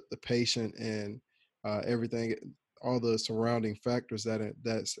on the patient and everything, all the surrounding factors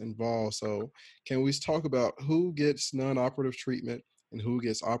that's involved. So, can we talk about who gets non-operative treatment and who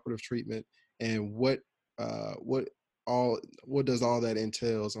gets operative treatment, and what what does all that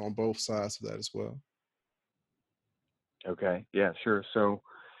entails on both sides of that as well? Okay. Yeah, sure. So,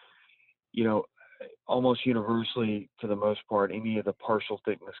 almost universally, for the most part, any of the partial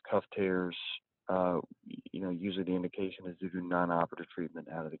thickness cuff tears, usually the indication is to do non-operative treatment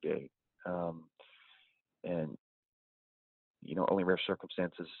out of the gate. And, only rare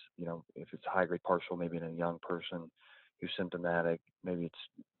circumstances, if it's high grade partial, maybe in a young person who's symptomatic, maybe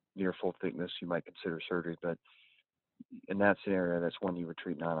it's near full thickness, you might consider surgery. But in that scenario, that's one you would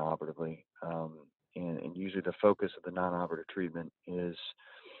treat non-operatively. And usually the focus of the non-operative treatment is,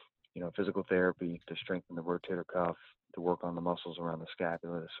 physical therapy to strengthen the rotator cuff, to work on the muscles around the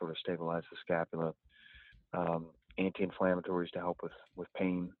scapula, to sort of stabilize the scapula, anti-inflammatories to help with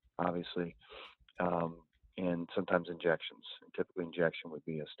pain, obviously, and sometimes injections. And typically injection would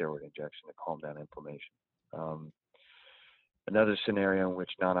be a steroid injection to calm down inflammation. Another scenario in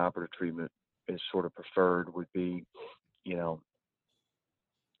which non-operative treatment is sort of preferred would be,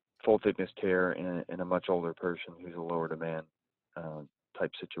 full thickness tear in a much older person who's a lower demand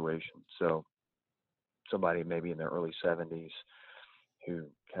type situation. So somebody maybe in their early 70s who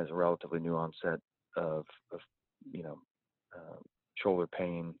has a relatively new onset of shoulder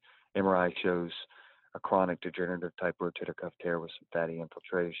pain. MRI shows a chronic degenerative type rotator cuff tear with some fatty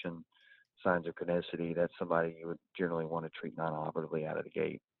infiltration, signs of chronicity. That's somebody you would generally want to treat non-operatively out of the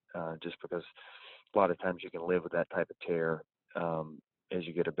gate, just because a lot of times you can live with that type of tear as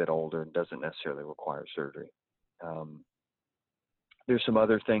you get a bit older and doesn't necessarily require surgery. There's some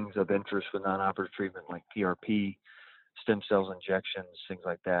other things of interest with non-operative treatment like PRP, stem cells injections, things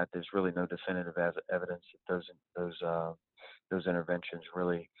like that. There's really no definitive evidence that those interventions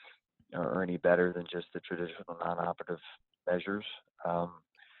really are any better than just the traditional non-operative measures,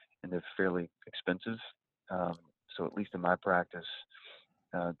 and they're fairly expensive. So at least in my practice,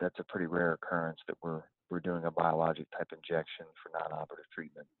 that's a pretty rare occurrence that we're doing a biologic type injection for non-operative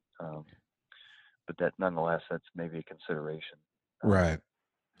treatment. But that nonetheless, that's maybe a consideration. Right.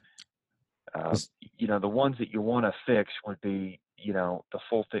 The ones that you want to fix would be, the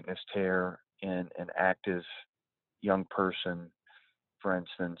full thickness tear in an active young person, for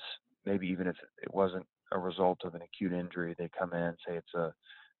instance. Maybe even if it wasn't a result of an acute injury, they come in, say it's a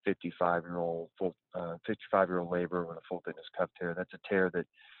 55-year-old labor with a full thickness cuff tear. That's a tear that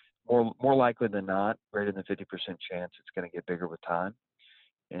more likely than not, greater than 50% chance it's going to get bigger with time,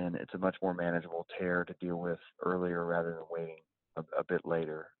 and it's a much more manageable tear to deal with earlier rather than waiting a bit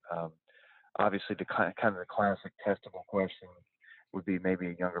later. Obviously, the kind of the classic testable question would be maybe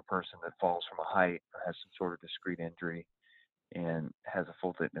a younger person that falls from a height or has some sort of discrete injury and has a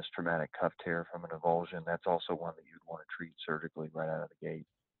full thickness traumatic cuff tear from an avulsion. That's also one that you'd want to treat surgically right out of the gate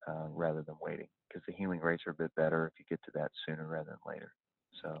rather than waiting, because the healing rates are a bit better if you get to that sooner rather than later.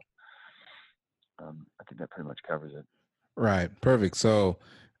 So I think that pretty much covers it. Right. Perfect. So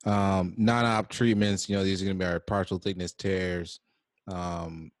non-op treatments, these are going to be our partial thickness tears.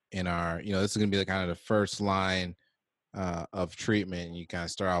 In our, this is going to be the kind of the first line of treatment. You kind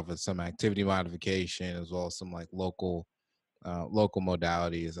of start off with some activity modification as well as some like local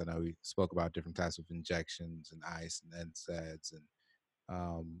modalities. I know we spoke about different types of injections and ice and NSAIDs,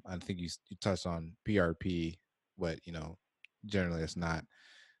 and I think you touched on PRP, but generally it's not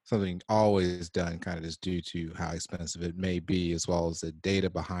something always done, kind of just due to how expensive it may be, as well as the data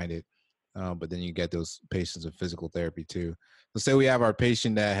behind it. But then you get those patients with physical therapy too. Let's say we have our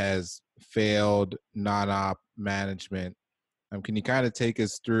patient that has failed non-op management. Can you kind of take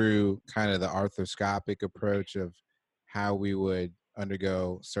us through kind of the arthroscopic approach of how we would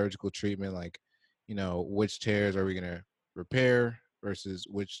undergo surgical treatment? Like, which tears are we going to repair versus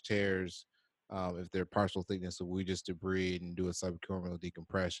which tears, if they're partial thickness, will we just debride and do a subacromial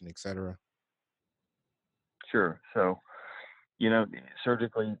decompression, et cetera? Sure. So, you know,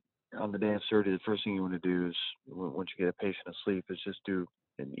 surgically, on the day of surgery, the first thing you want to do is, once you get a patient asleep, is just do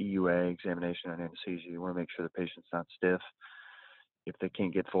an EUA examination on anesthesia. You want to make sure the patient's not stiff. If they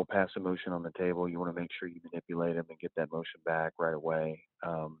can't get full passive motion on the table, you want to make sure you manipulate them and get that motion back right away.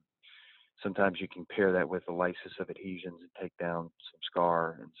 Sometimes you can pair that with a lysis of adhesions and take down some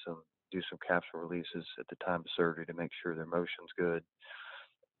scar and do some capsule releases at the time of surgery to make sure their motion's good.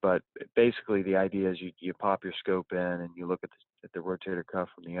 But basically, the idea is you pop your scope in and you look at the rotator cuff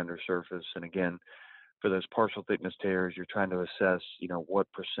from the undersurface. And again, for those partial thickness tears, you're trying to assess, what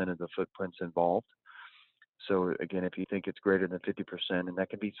percent of the footprint's involved. So again, if you think it's greater than 50%, and that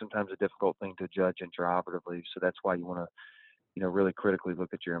can be sometimes a difficult thing to judge intraoperatively, so that's why you want to, really critically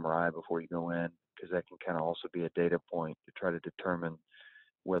look at your MRI before you go in, because that can kind of also be a data point to try to determine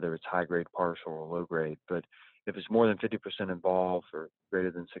whether it's high grade partial or low grade. But if it's more than 50% involved or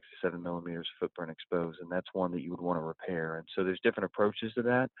greater than 67 millimeters footprint exposed, and that's one that you would want to repair. And so there's different approaches to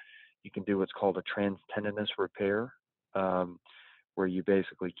that. You can do what's called a transtendinous repair, where you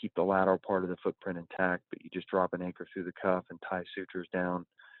basically keep the lateral part of the footprint intact, but you just drop an anchor through the cuff and tie sutures down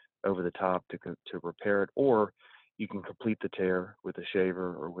over the top to repair it. Or you can complete the tear with a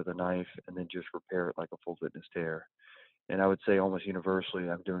shaver or with a knife and then just repair it like a full thickness tear. And I would say almost universally,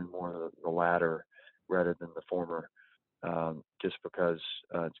 I'm doing more of the latter rather than the former, just because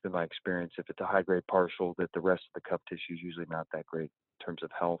it's been my experience. If it's a high-grade partial, that the rest of the cuff tissue is usually not that great in terms of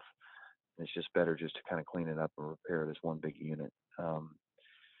health. It's just better just to kind of clean it up and repair it as one big unit.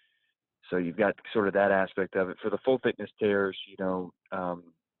 So you've got sort of that aspect of it. For the full-thickness tears, kind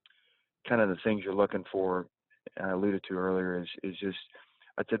of the things you're looking for, and I alluded to earlier, is just,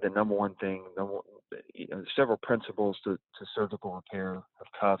 I'd say the number one thing, several principles to surgical repair of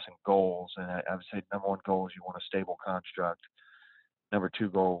cuffs and goals. And I would say number one goal is you want a stable construct. Number two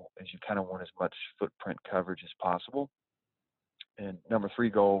goal is you kind of want as much footprint coverage as possible. And number three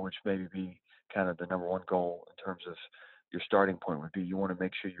goal, which maybe be kind of the number one goal in terms of your starting point, would be you want to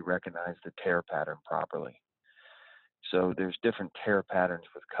make sure you recognize the tear pattern properly. So there's different tear patterns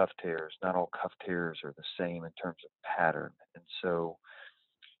with cuff tears. Not all cuff tears are the same in terms of pattern. And so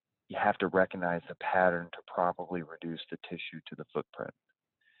you have to recognize the pattern to properly reduce the tissue to the footprint.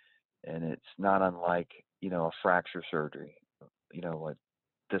 And it's not unlike, a fracture surgery, like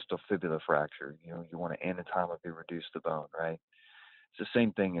distal fibula fracture. You want to anatomically reduce the bone, right? It's the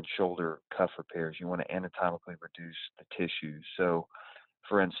same thing in shoulder cuff repairs. You want to anatomically reduce the tissue. So,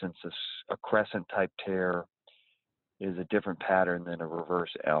 for instance, a crescent type tear is a different pattern than a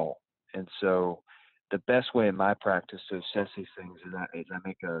reverse L. And so the best way in my practice to assess these things is I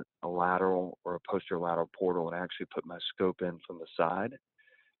make a lateral or a posterior lateral portal and actually put my scope in from the side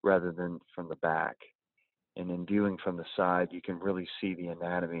rather than from the back. And in viewing from the side, you can really see the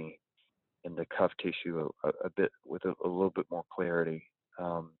anatomy in the cuff tissue a bit with a little bit more clarity.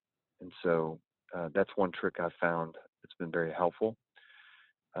 And so that's one trick I've found that's been very helpful.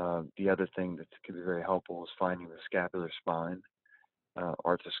 The other thing that can be very helpful is finding the scapular spine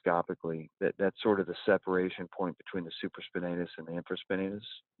arthroscopically. That's sort of the separation point between the supraspinatus and the infraspinatus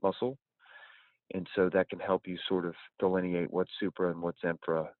muscle. And so that can help you sort of delineate what's supra and what's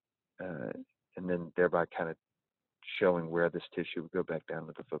infra, and then thereby kind of showing where this tissue would go back down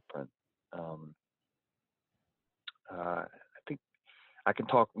to the footprint. I think I can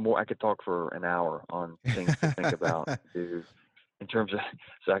talk more. I could talk for an hour on things to think about, dude, in terms of,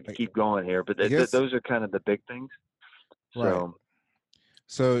 so I can keep going here, but those are kind of the big things. Right.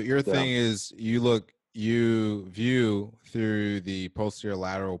 So your thing is you view through the posterior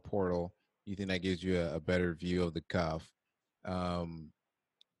lateral portal. You think that gives you a better view of the cuff.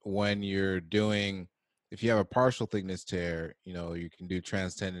 When you're doing, if you have a partial thickness tear, you can do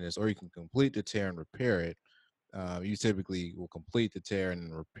transtendinous, or you can complete the tear and repair it. You typically will complete the tear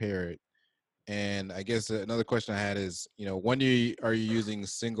and repair it. And I guess another question I had is, when are you using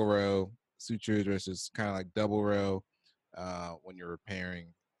single row sutures versus kind of like double row when you're repairing,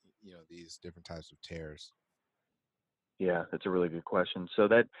 these different types of tears? Yeah, that's a really good question. So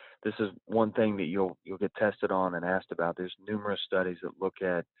this is one thing that you'll get tested on and asked about. There's numerous studies that look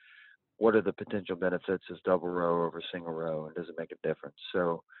at what are the potential benefits as double row over single row, and does it make a difference?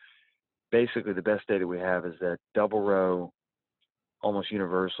 So basically, the best data we have is that double row, almost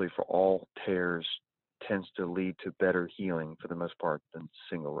universally for all tears, tends to lead to better healing for the most part than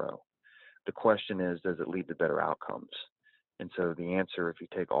single row. The question is, does it lead to better outcomes? And so the answer, if you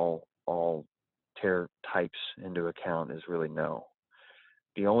take all tear types into account, is really no.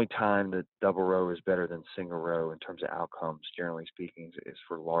 The only time that double row is better than single row in terms of outcomes, generally speaking, is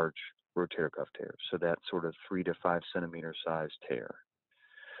for large rotator cuff tears. So that sort of 3 to 5 centimeter size tear.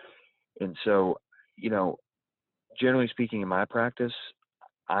 And so, generally speaking, in my practice,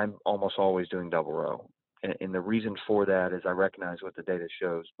 I'm almost always doing double row. And the reason for that is I recognize what the data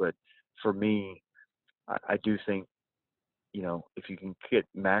shows. But for me, I do think, if you can get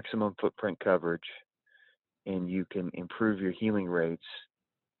maximum footprint coverage and you can improve your healing rates,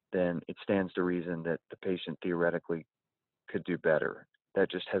 then it stands to reason that the patient theoretically could do better.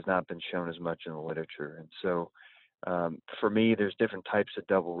 That just has not been shown as much in the literature. And so for me, there's different types of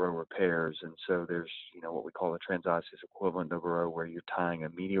double row repairs. And so there's, what we call a transosseous equivalent double row, where you're tying a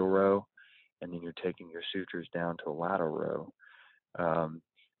medial row and then you're taking your sutures down to a lateral row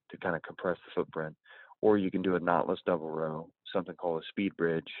to kind of compress the footprint. Or you can do a knotless double row, something called a speed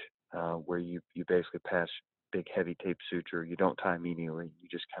bridge, where you basically pass big heavy tape suture. You don't tie medially, you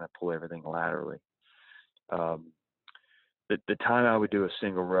just kind of pull everything laterally. The time I would do a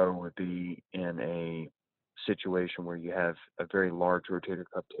single row would be in a situation where you have a very large rotator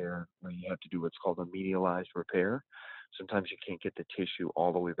cuff tear, where you have to do what's called a medialized repair. Sometimes you can't get the tissue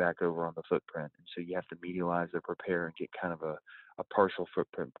all the way back over on the footprint, and so you have to medialize the repair and get kind of a partial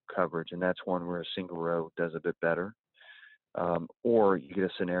footprint coverage, and that's one where a single row does a bit better. Or you get a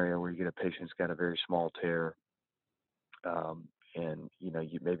scenario where you get a patient who's got a very small tear, and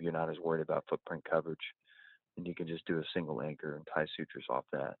maybe you're not as worried about footprint coverage, and you can just do a single anchor and tie sutures off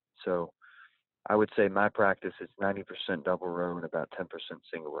that. So I would say my practice is 90% double row and about 10%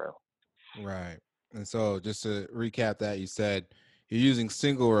 single row. Right. And so just to recap that, you said you're using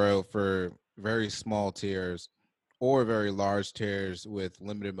single row for very small tears or very large tears with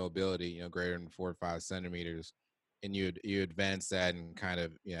limited mobility, greater than 4 or 5 centimeters. And you advance that and kind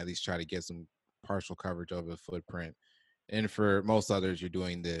of, at least try to get some partial coverage over the footprint. And for most others, you're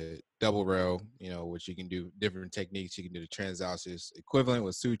doing the double row, which you can do different techniques. You can do the transosseous equivalent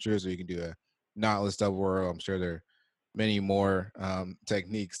with sutures, or you can do a knotless double row. I'm sure there are many more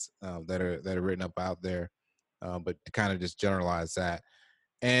techniques that are written up out there, but to kind of just generalize that.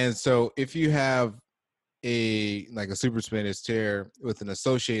 And so if you have a supraspinatus tear with an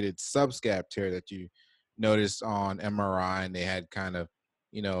associated subscap tear that you noticed on MRI, and they had kind of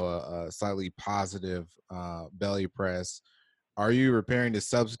a slightly positive belly press, are you repairing the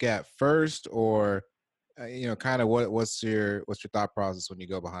subscap first, or kind of what's your thought process when you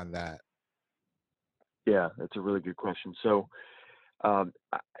go behind that? Yeah, that's a really good question. So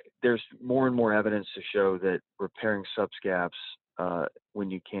there's more and more evidence to show that repairing subscaps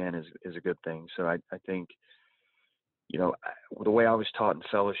when you can is a good thing. So I think, the way I was taught in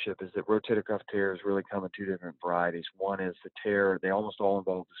fellowship is that rotator cuff tears really come in two different varieties. One is the tear, they almost all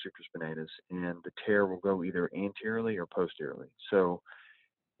involve the supraspinatus, and the tear will go either anteriorly or posteriorly. So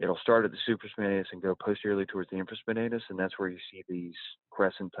it'll start at the supraspinatus and go posteriorly towards the infraspinatus, and that's where you see these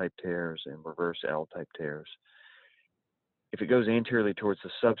crescent type tears and reverse L type tears. If it goes anteriorly towards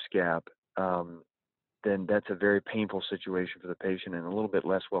the subscap, then that's a very painful situation for the patient and a little bit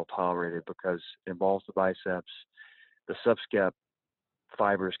less well tolerated, because it involves the biceps. The subscap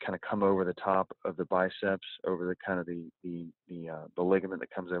fibers kind of come over the top of the biceps, over the kind of the ligament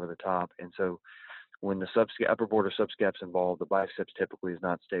that comes over the top. And so when the upper border subscap's involved, the biceps typically is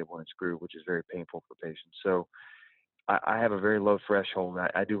not stable in its groove, which is very painful for patients. So I have a very low threshold.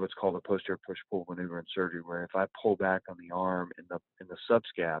 I do what's called a posterior push-pull maneuver in surgery, where if I pull back on the arm and the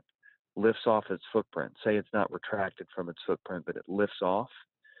subscap lifts off its footprint, say it's not retracted from its footprint, but it lifts off,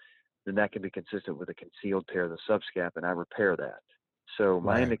 then that can be consistent with a concealed tear of the subscap, and I repair that. So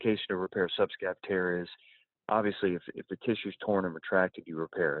my Right. indication to repair subscap tear is, obviously, if the tissue's torn and retracted, you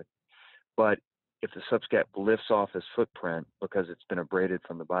repair it. But if the subscap lifts off its footprint because it's been abraded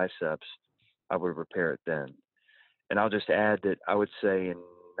from the biceps, I would repair it then. And I'll just add that I would say in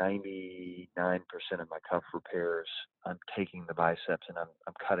 99% of my cuff repairs, I'm taking the biceps and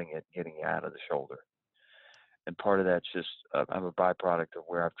I'm cutting it, getting it out of the shoulder. And part of that's just I'm a byproduct of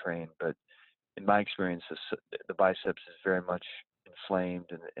where I've trained, but in my experience, the biceps is very much inflamed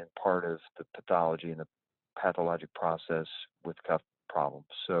and part of the pathology and the pathologic process with cuff problems.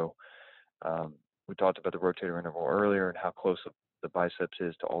 So we talked about the rotator interval earlier and how close the biceps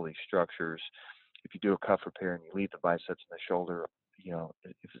is to all these structures. If you do a cuff repair and you leave the biceps in the shoulder,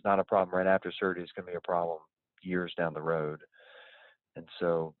 if it's not a problem right after surgery, it's going to be a problem years down the road. And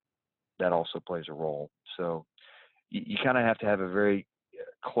so that also plays a role. So you kind of have to have a very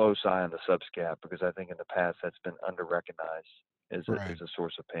close eye on the subscap, because I think in the past that's been under-recognized as Right. a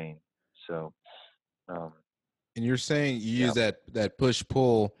source of pain. So, And you're saying you yeah. use that push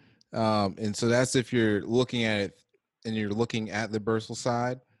pull, and so that's if you're looking at it and you're looking at the bursal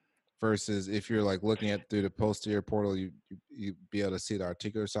side, versus if you're like looking at through the posterior portal, you be able to see the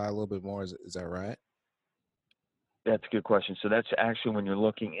articular side a little bit more. Is that right? That's a good question. So that's actually when you're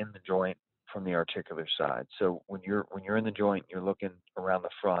looking in the joint from the articular side. So when you're in the joint, you're looking around the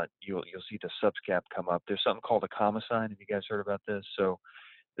front, you'll see the subscap come up. There's something called a comma-sign. Have you guys heard about this? So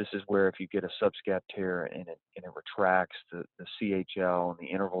this is where if you get a subscap tear and it retracts, the CHL and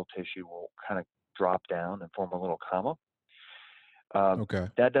the interval tissue will kind of drop down and form a little comma. Okay.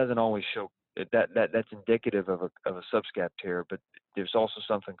 That doesn't always show that's indicative of a subscap tear, but there's also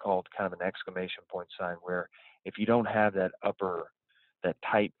something called kind of an exclamation point sign, where if you don't have that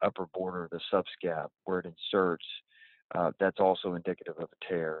tight upper border of the subscap where it inserts, that's also indicative of a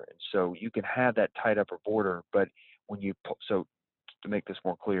tear. And so you can have that tight upper border, but so to make this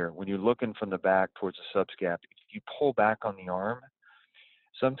more clear, when you're looking from the back towards the subscap, if you pull back on the arm,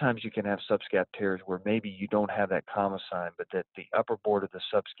 sometimes you can have subscap tears where maybe you don't have that comma sign, but that the upper border of the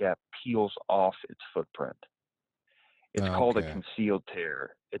subscap peels off its footprint. It's called a concealed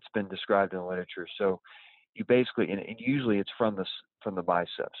tear. It's been described in the literature. So you basically, and usually it's from the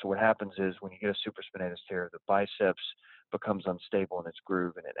biceps. So what happens is when you get a supraspinatus tear, the biceps becomes unstable in its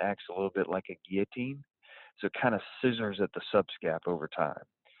groove, and it acts a little bit like a guillotine. So it kind of scissors at the subscap over time.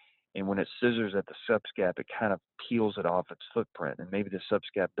 And when it scissors at the subscap, it kind of peels it off its footprint. And maybe the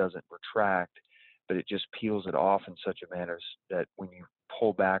subscap doesn't retract, but it just peels it off in such a manner that when you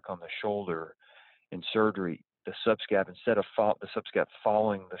pull back on the shoulder in surgery, the subscap, instead of the subscap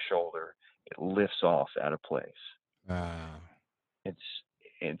following the shoulder, it lifts off out of place. And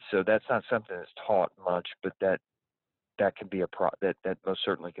so that's not something that's taught much, but that can be that most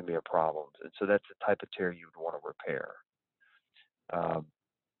certainly can be a problem. And so that's the type of tear you would want to repair.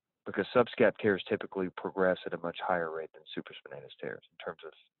 Because subscap tears typically progress at a much higher rate than supraspinatus tears in terms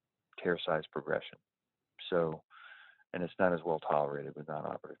of tear size progression. So, and it's not as well tolerated with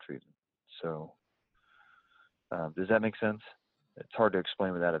non-operative treatment. So, does that make sense? It's hard to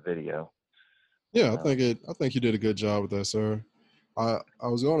explain without a video. Yeah, I think you did a good job with that, sir. I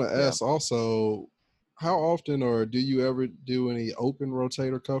was going to ask also, how often or do you ever do any open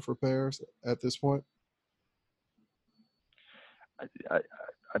rotator cuff repairs at this point?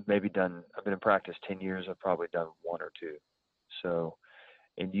 I've been in practice 10 years. I've probably done one or two. So,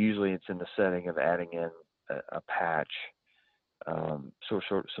 and usually it's in the setting of adding in a patch, some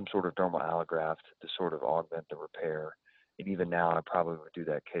sort of dermal allograft to sort of augment the repair. And even now, I probably would do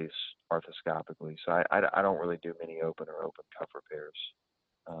that case arthroscopically. So I don't really do many open cuff repairs.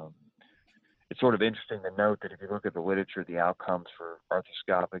 It's sort of interesting to note that if you look at the literature, the outcomes for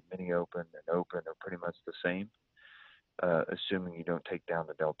arthroscopic, mini open, and open are pretty much the same, assuming you don't take down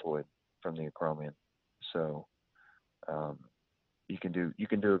the deltoid from the acromion. So you can do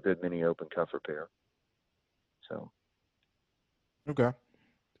a good mini open cuff repair. So okay,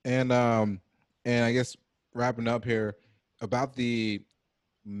 and I guess wrapping up here about the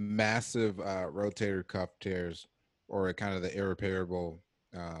massive rotator cuff tears, or kind of the irreparable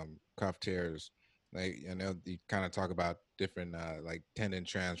cuff tears. Like, I know you kind of talk about different like tendon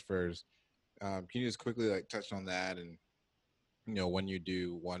transfers. Can you just quickly like touch on that, and when you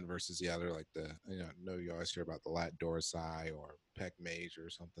do one versus the other, like I know you always hear about the lat dorsi or pec major or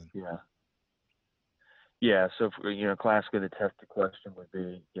something. Yeah. So classically the tested question would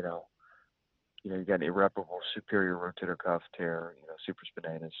be, you got an irreparable superior rotator cuff tear,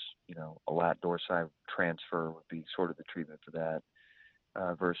 supraspinatus, a lat dorsi transfer would be sort of the treatment for that,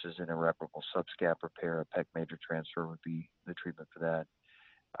 versus an irreparable subscap repair, a pec major transfer would be the treatment for that.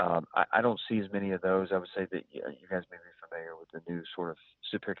 I don't see as many of those. I would say that you guys may be familiar with the new sort of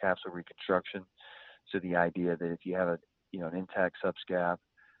superior capsule reconstruction. So the idea that if you have an intact subscap,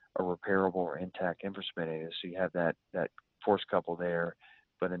 a repairable or intact infraspinatus, so you have that force couple there,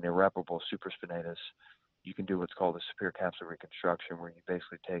 but an irreparable supraspinatus, you can do what's called a superior capsule reconstruction, where you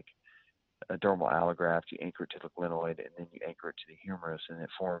basically take a dermal allograft, you anchor it to the glenoid, and then you anchor it to the humerus, and it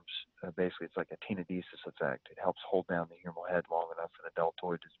forms basically, it's like a tenodesis effect. It helps hold down the humeral head long enough for the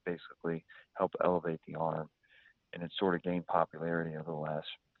deltoid to basically help elevate the arm, and it's sort of gained popularity over the last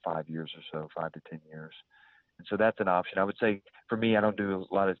 5 years or so, 5 to 10 years. And so that's an option. I would say for me, I don't do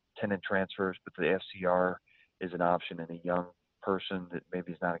a lot of tendon transfers, but the FCR is an option in a young person that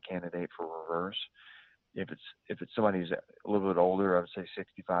maybe is not a candidate for reverse. If it's somebody who's a little bit older, I would say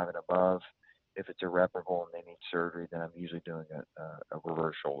 65 and above. If it's irreparable and they need surgery, then I'm usually doing a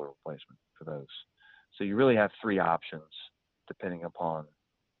reverse shoulder replacement for those. So you really have three options depending upon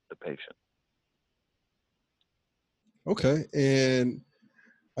the patient. Okay, and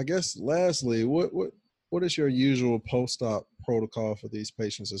I guess lastly, what is your usual post-op protocol for these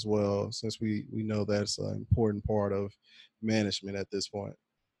patients as well, since we know that's an important part of management at this point?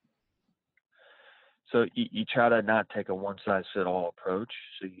 So you try to not take a one-size-fits-all approach.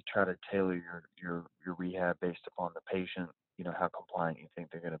 So you try to tailor your rehab based upon the patient, how compliant you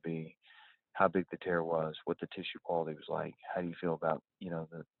think they're going to be. how big the tear was, what the tissue quality was like, how do you feel about,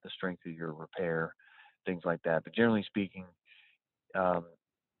 the strength of your repair, things like that. But generally speaking, um,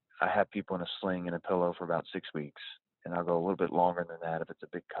 I have people in a sling and a pillow for about 6 weeks, and I'll go a little bit longer than that if it's a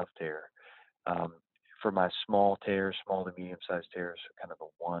big cuff tear. Um, for my small tears, small to medium sized tears, kind of a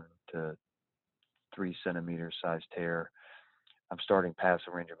 1 to 3 centimeter size tear, I'm starting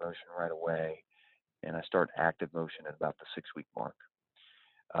passive range of motion right away, and I start active motion at about the 6 week mark.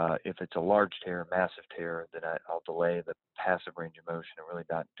 If it's a large tear, massive tear, then I'll delay the passive range of motion and really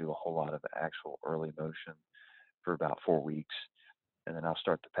not do a whole lot of actual early motion for about 4 weeks. And then I'll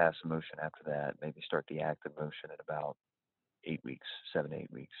start the passive motion after that, maybe start the active motion at about 8 weeks, 7 to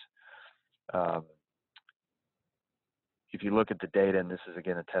 8 weeks. If you look at the data, and this is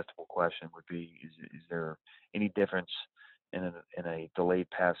again a testable question, would be is there any difference in a delayed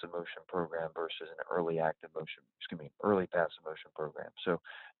passive motion program versus an early early passive motion program? So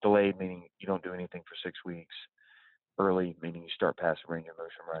delayed meaning you don't do anything for 6 weeks, early meaning you start passive range of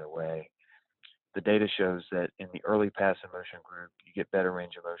motion right away. The data shows that in the early passive motion group, you get better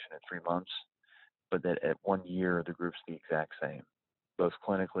range of motion at 3 months, but that at 1 year, the group's the exact same, both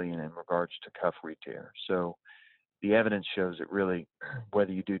clinically and in regards to cuff re-tear. So the evidence shows that really,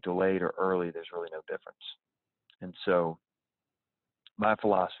 whether you do delayed or early, there's really no difference. And so my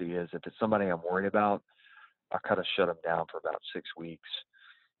philosophy is if it's somebody I'm worried about, I kind of shut them down for about 6 weeks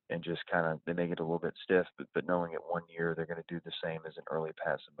and just they may get a little bit stiff, but knowing at 1 year, they're going to do the same as an early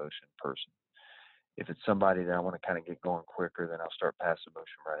passive motion person. If it's somebody that I want to kind of get going quicker, then I'll start passive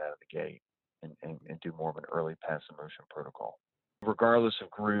motion right out of the gate and do more of an early passive motion protocol. Regardless of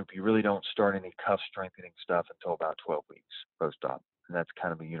group, you really don't start any cuff strengthening stuff until about 12 weeks post-op. And that's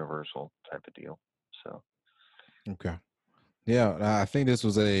kind of a universal type of deal. So. Okay. Yeah, I think this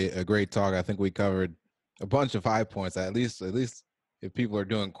was a great talk. I think we covered a bunch of high points. At least if people are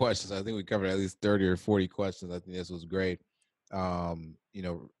doing questions, I think we covered at least 30 or 40 questions. I think this was great.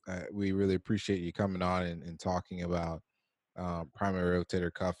 We really appreciate you coming on and talking about primary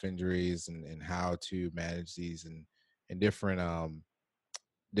rotator cuff injuries and how to manage these and different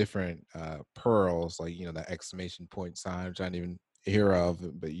pearls, like the exclamation point sign, which I didn't even hear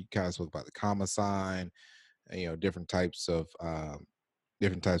of, but you kind of spoke about the comma sign, different types of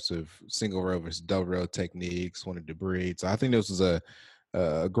single row versus double row techniques, wanted to breathe. So I think this was a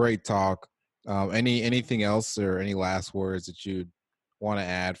great talk. Anything else or any last words that you'd want to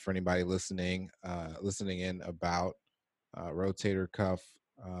add for anybody listening in about rotator cuff,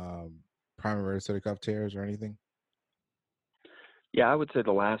 primary rotator cuff tears or anything? Yeah, I would say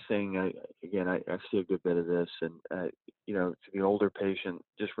the last thing, I see a good bit of this, and, to the older patient,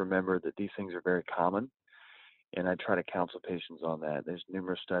 just remember that these things are very common, and I try to counsel patients on that. There's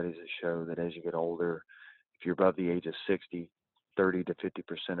numerous studies that show that as you get older, if you're above the age of 60, 30 to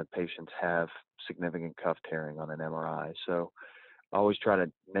 50% of patients have significant cuff tearing on an MRI. So I always try to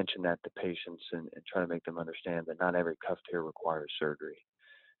mention that to patients and try to make them understand that not every cuff tear requires surgery.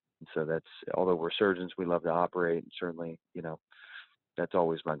 And so although we're surgeons, we love to operate, and certainly, that's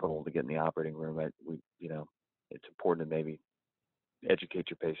always my goal, to get in the operating room. It's important to maybe educate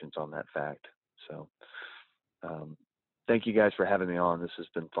your patients on that fact. So thank you guys for having me on. This has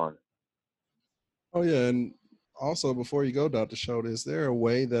been fun. Oh yeah, and also before you go, Dr. Schultz, is there a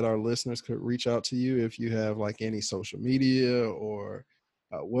way that our listeners could reach out to you if you have like any social media or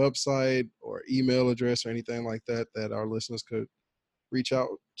a website or email address or anything like that our listeners could reach out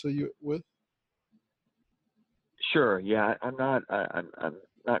to you with? Sure. Yeah, I'm not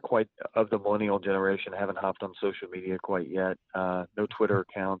quite of the millennial generation. I haven't hopped on social media quite yet. No Twitter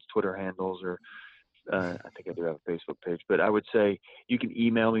accounts, Twitter handles, or I think I do have a Facebook page. But I would say you can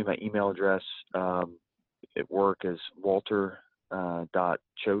email me. My email address at work is walter.choate,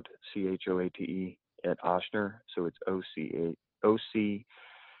 CHOATE, at Ochsner. So it's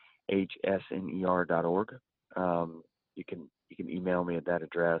OCHSNER.org. You can email me at that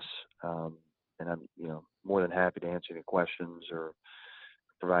address, and I'm more than happy to answer any questions or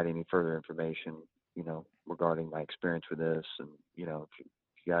provide any further information regarding my experience with this. And if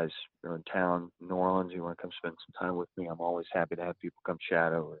you guys are in town, New Orleans, you want to come spend some time with me, I'm always happy to have people come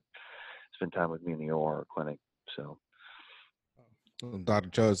shadow or spend time with me in the OR or clinic. So, Dr.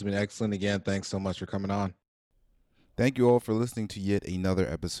 Cho, it's been excellent again. Thanks so much for coming on. Thank you all for listening to yet another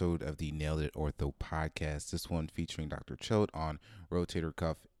episode of the Nailed It Ortho podcast. This one featuring Dr. Choate on rotator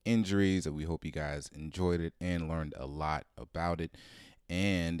cuff injuries. We hope you guys enjoyed it and learned a lot about it.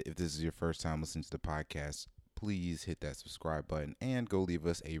 And if this is your first time listening to the podcast, please hit that subscribe button and go leave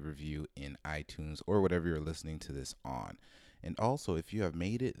us a review in iTunes or whatever you're listening to this on. And also, if you have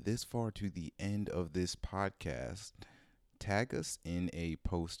made it this far to the end of this podcast, tag us in a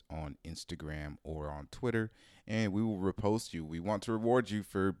post on Instagram or on Twitter, and we will repost you. We want to reward you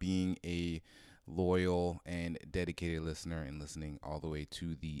for being a loyal and dedicated listener and listening all the way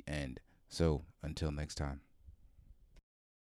to the end. So until next time.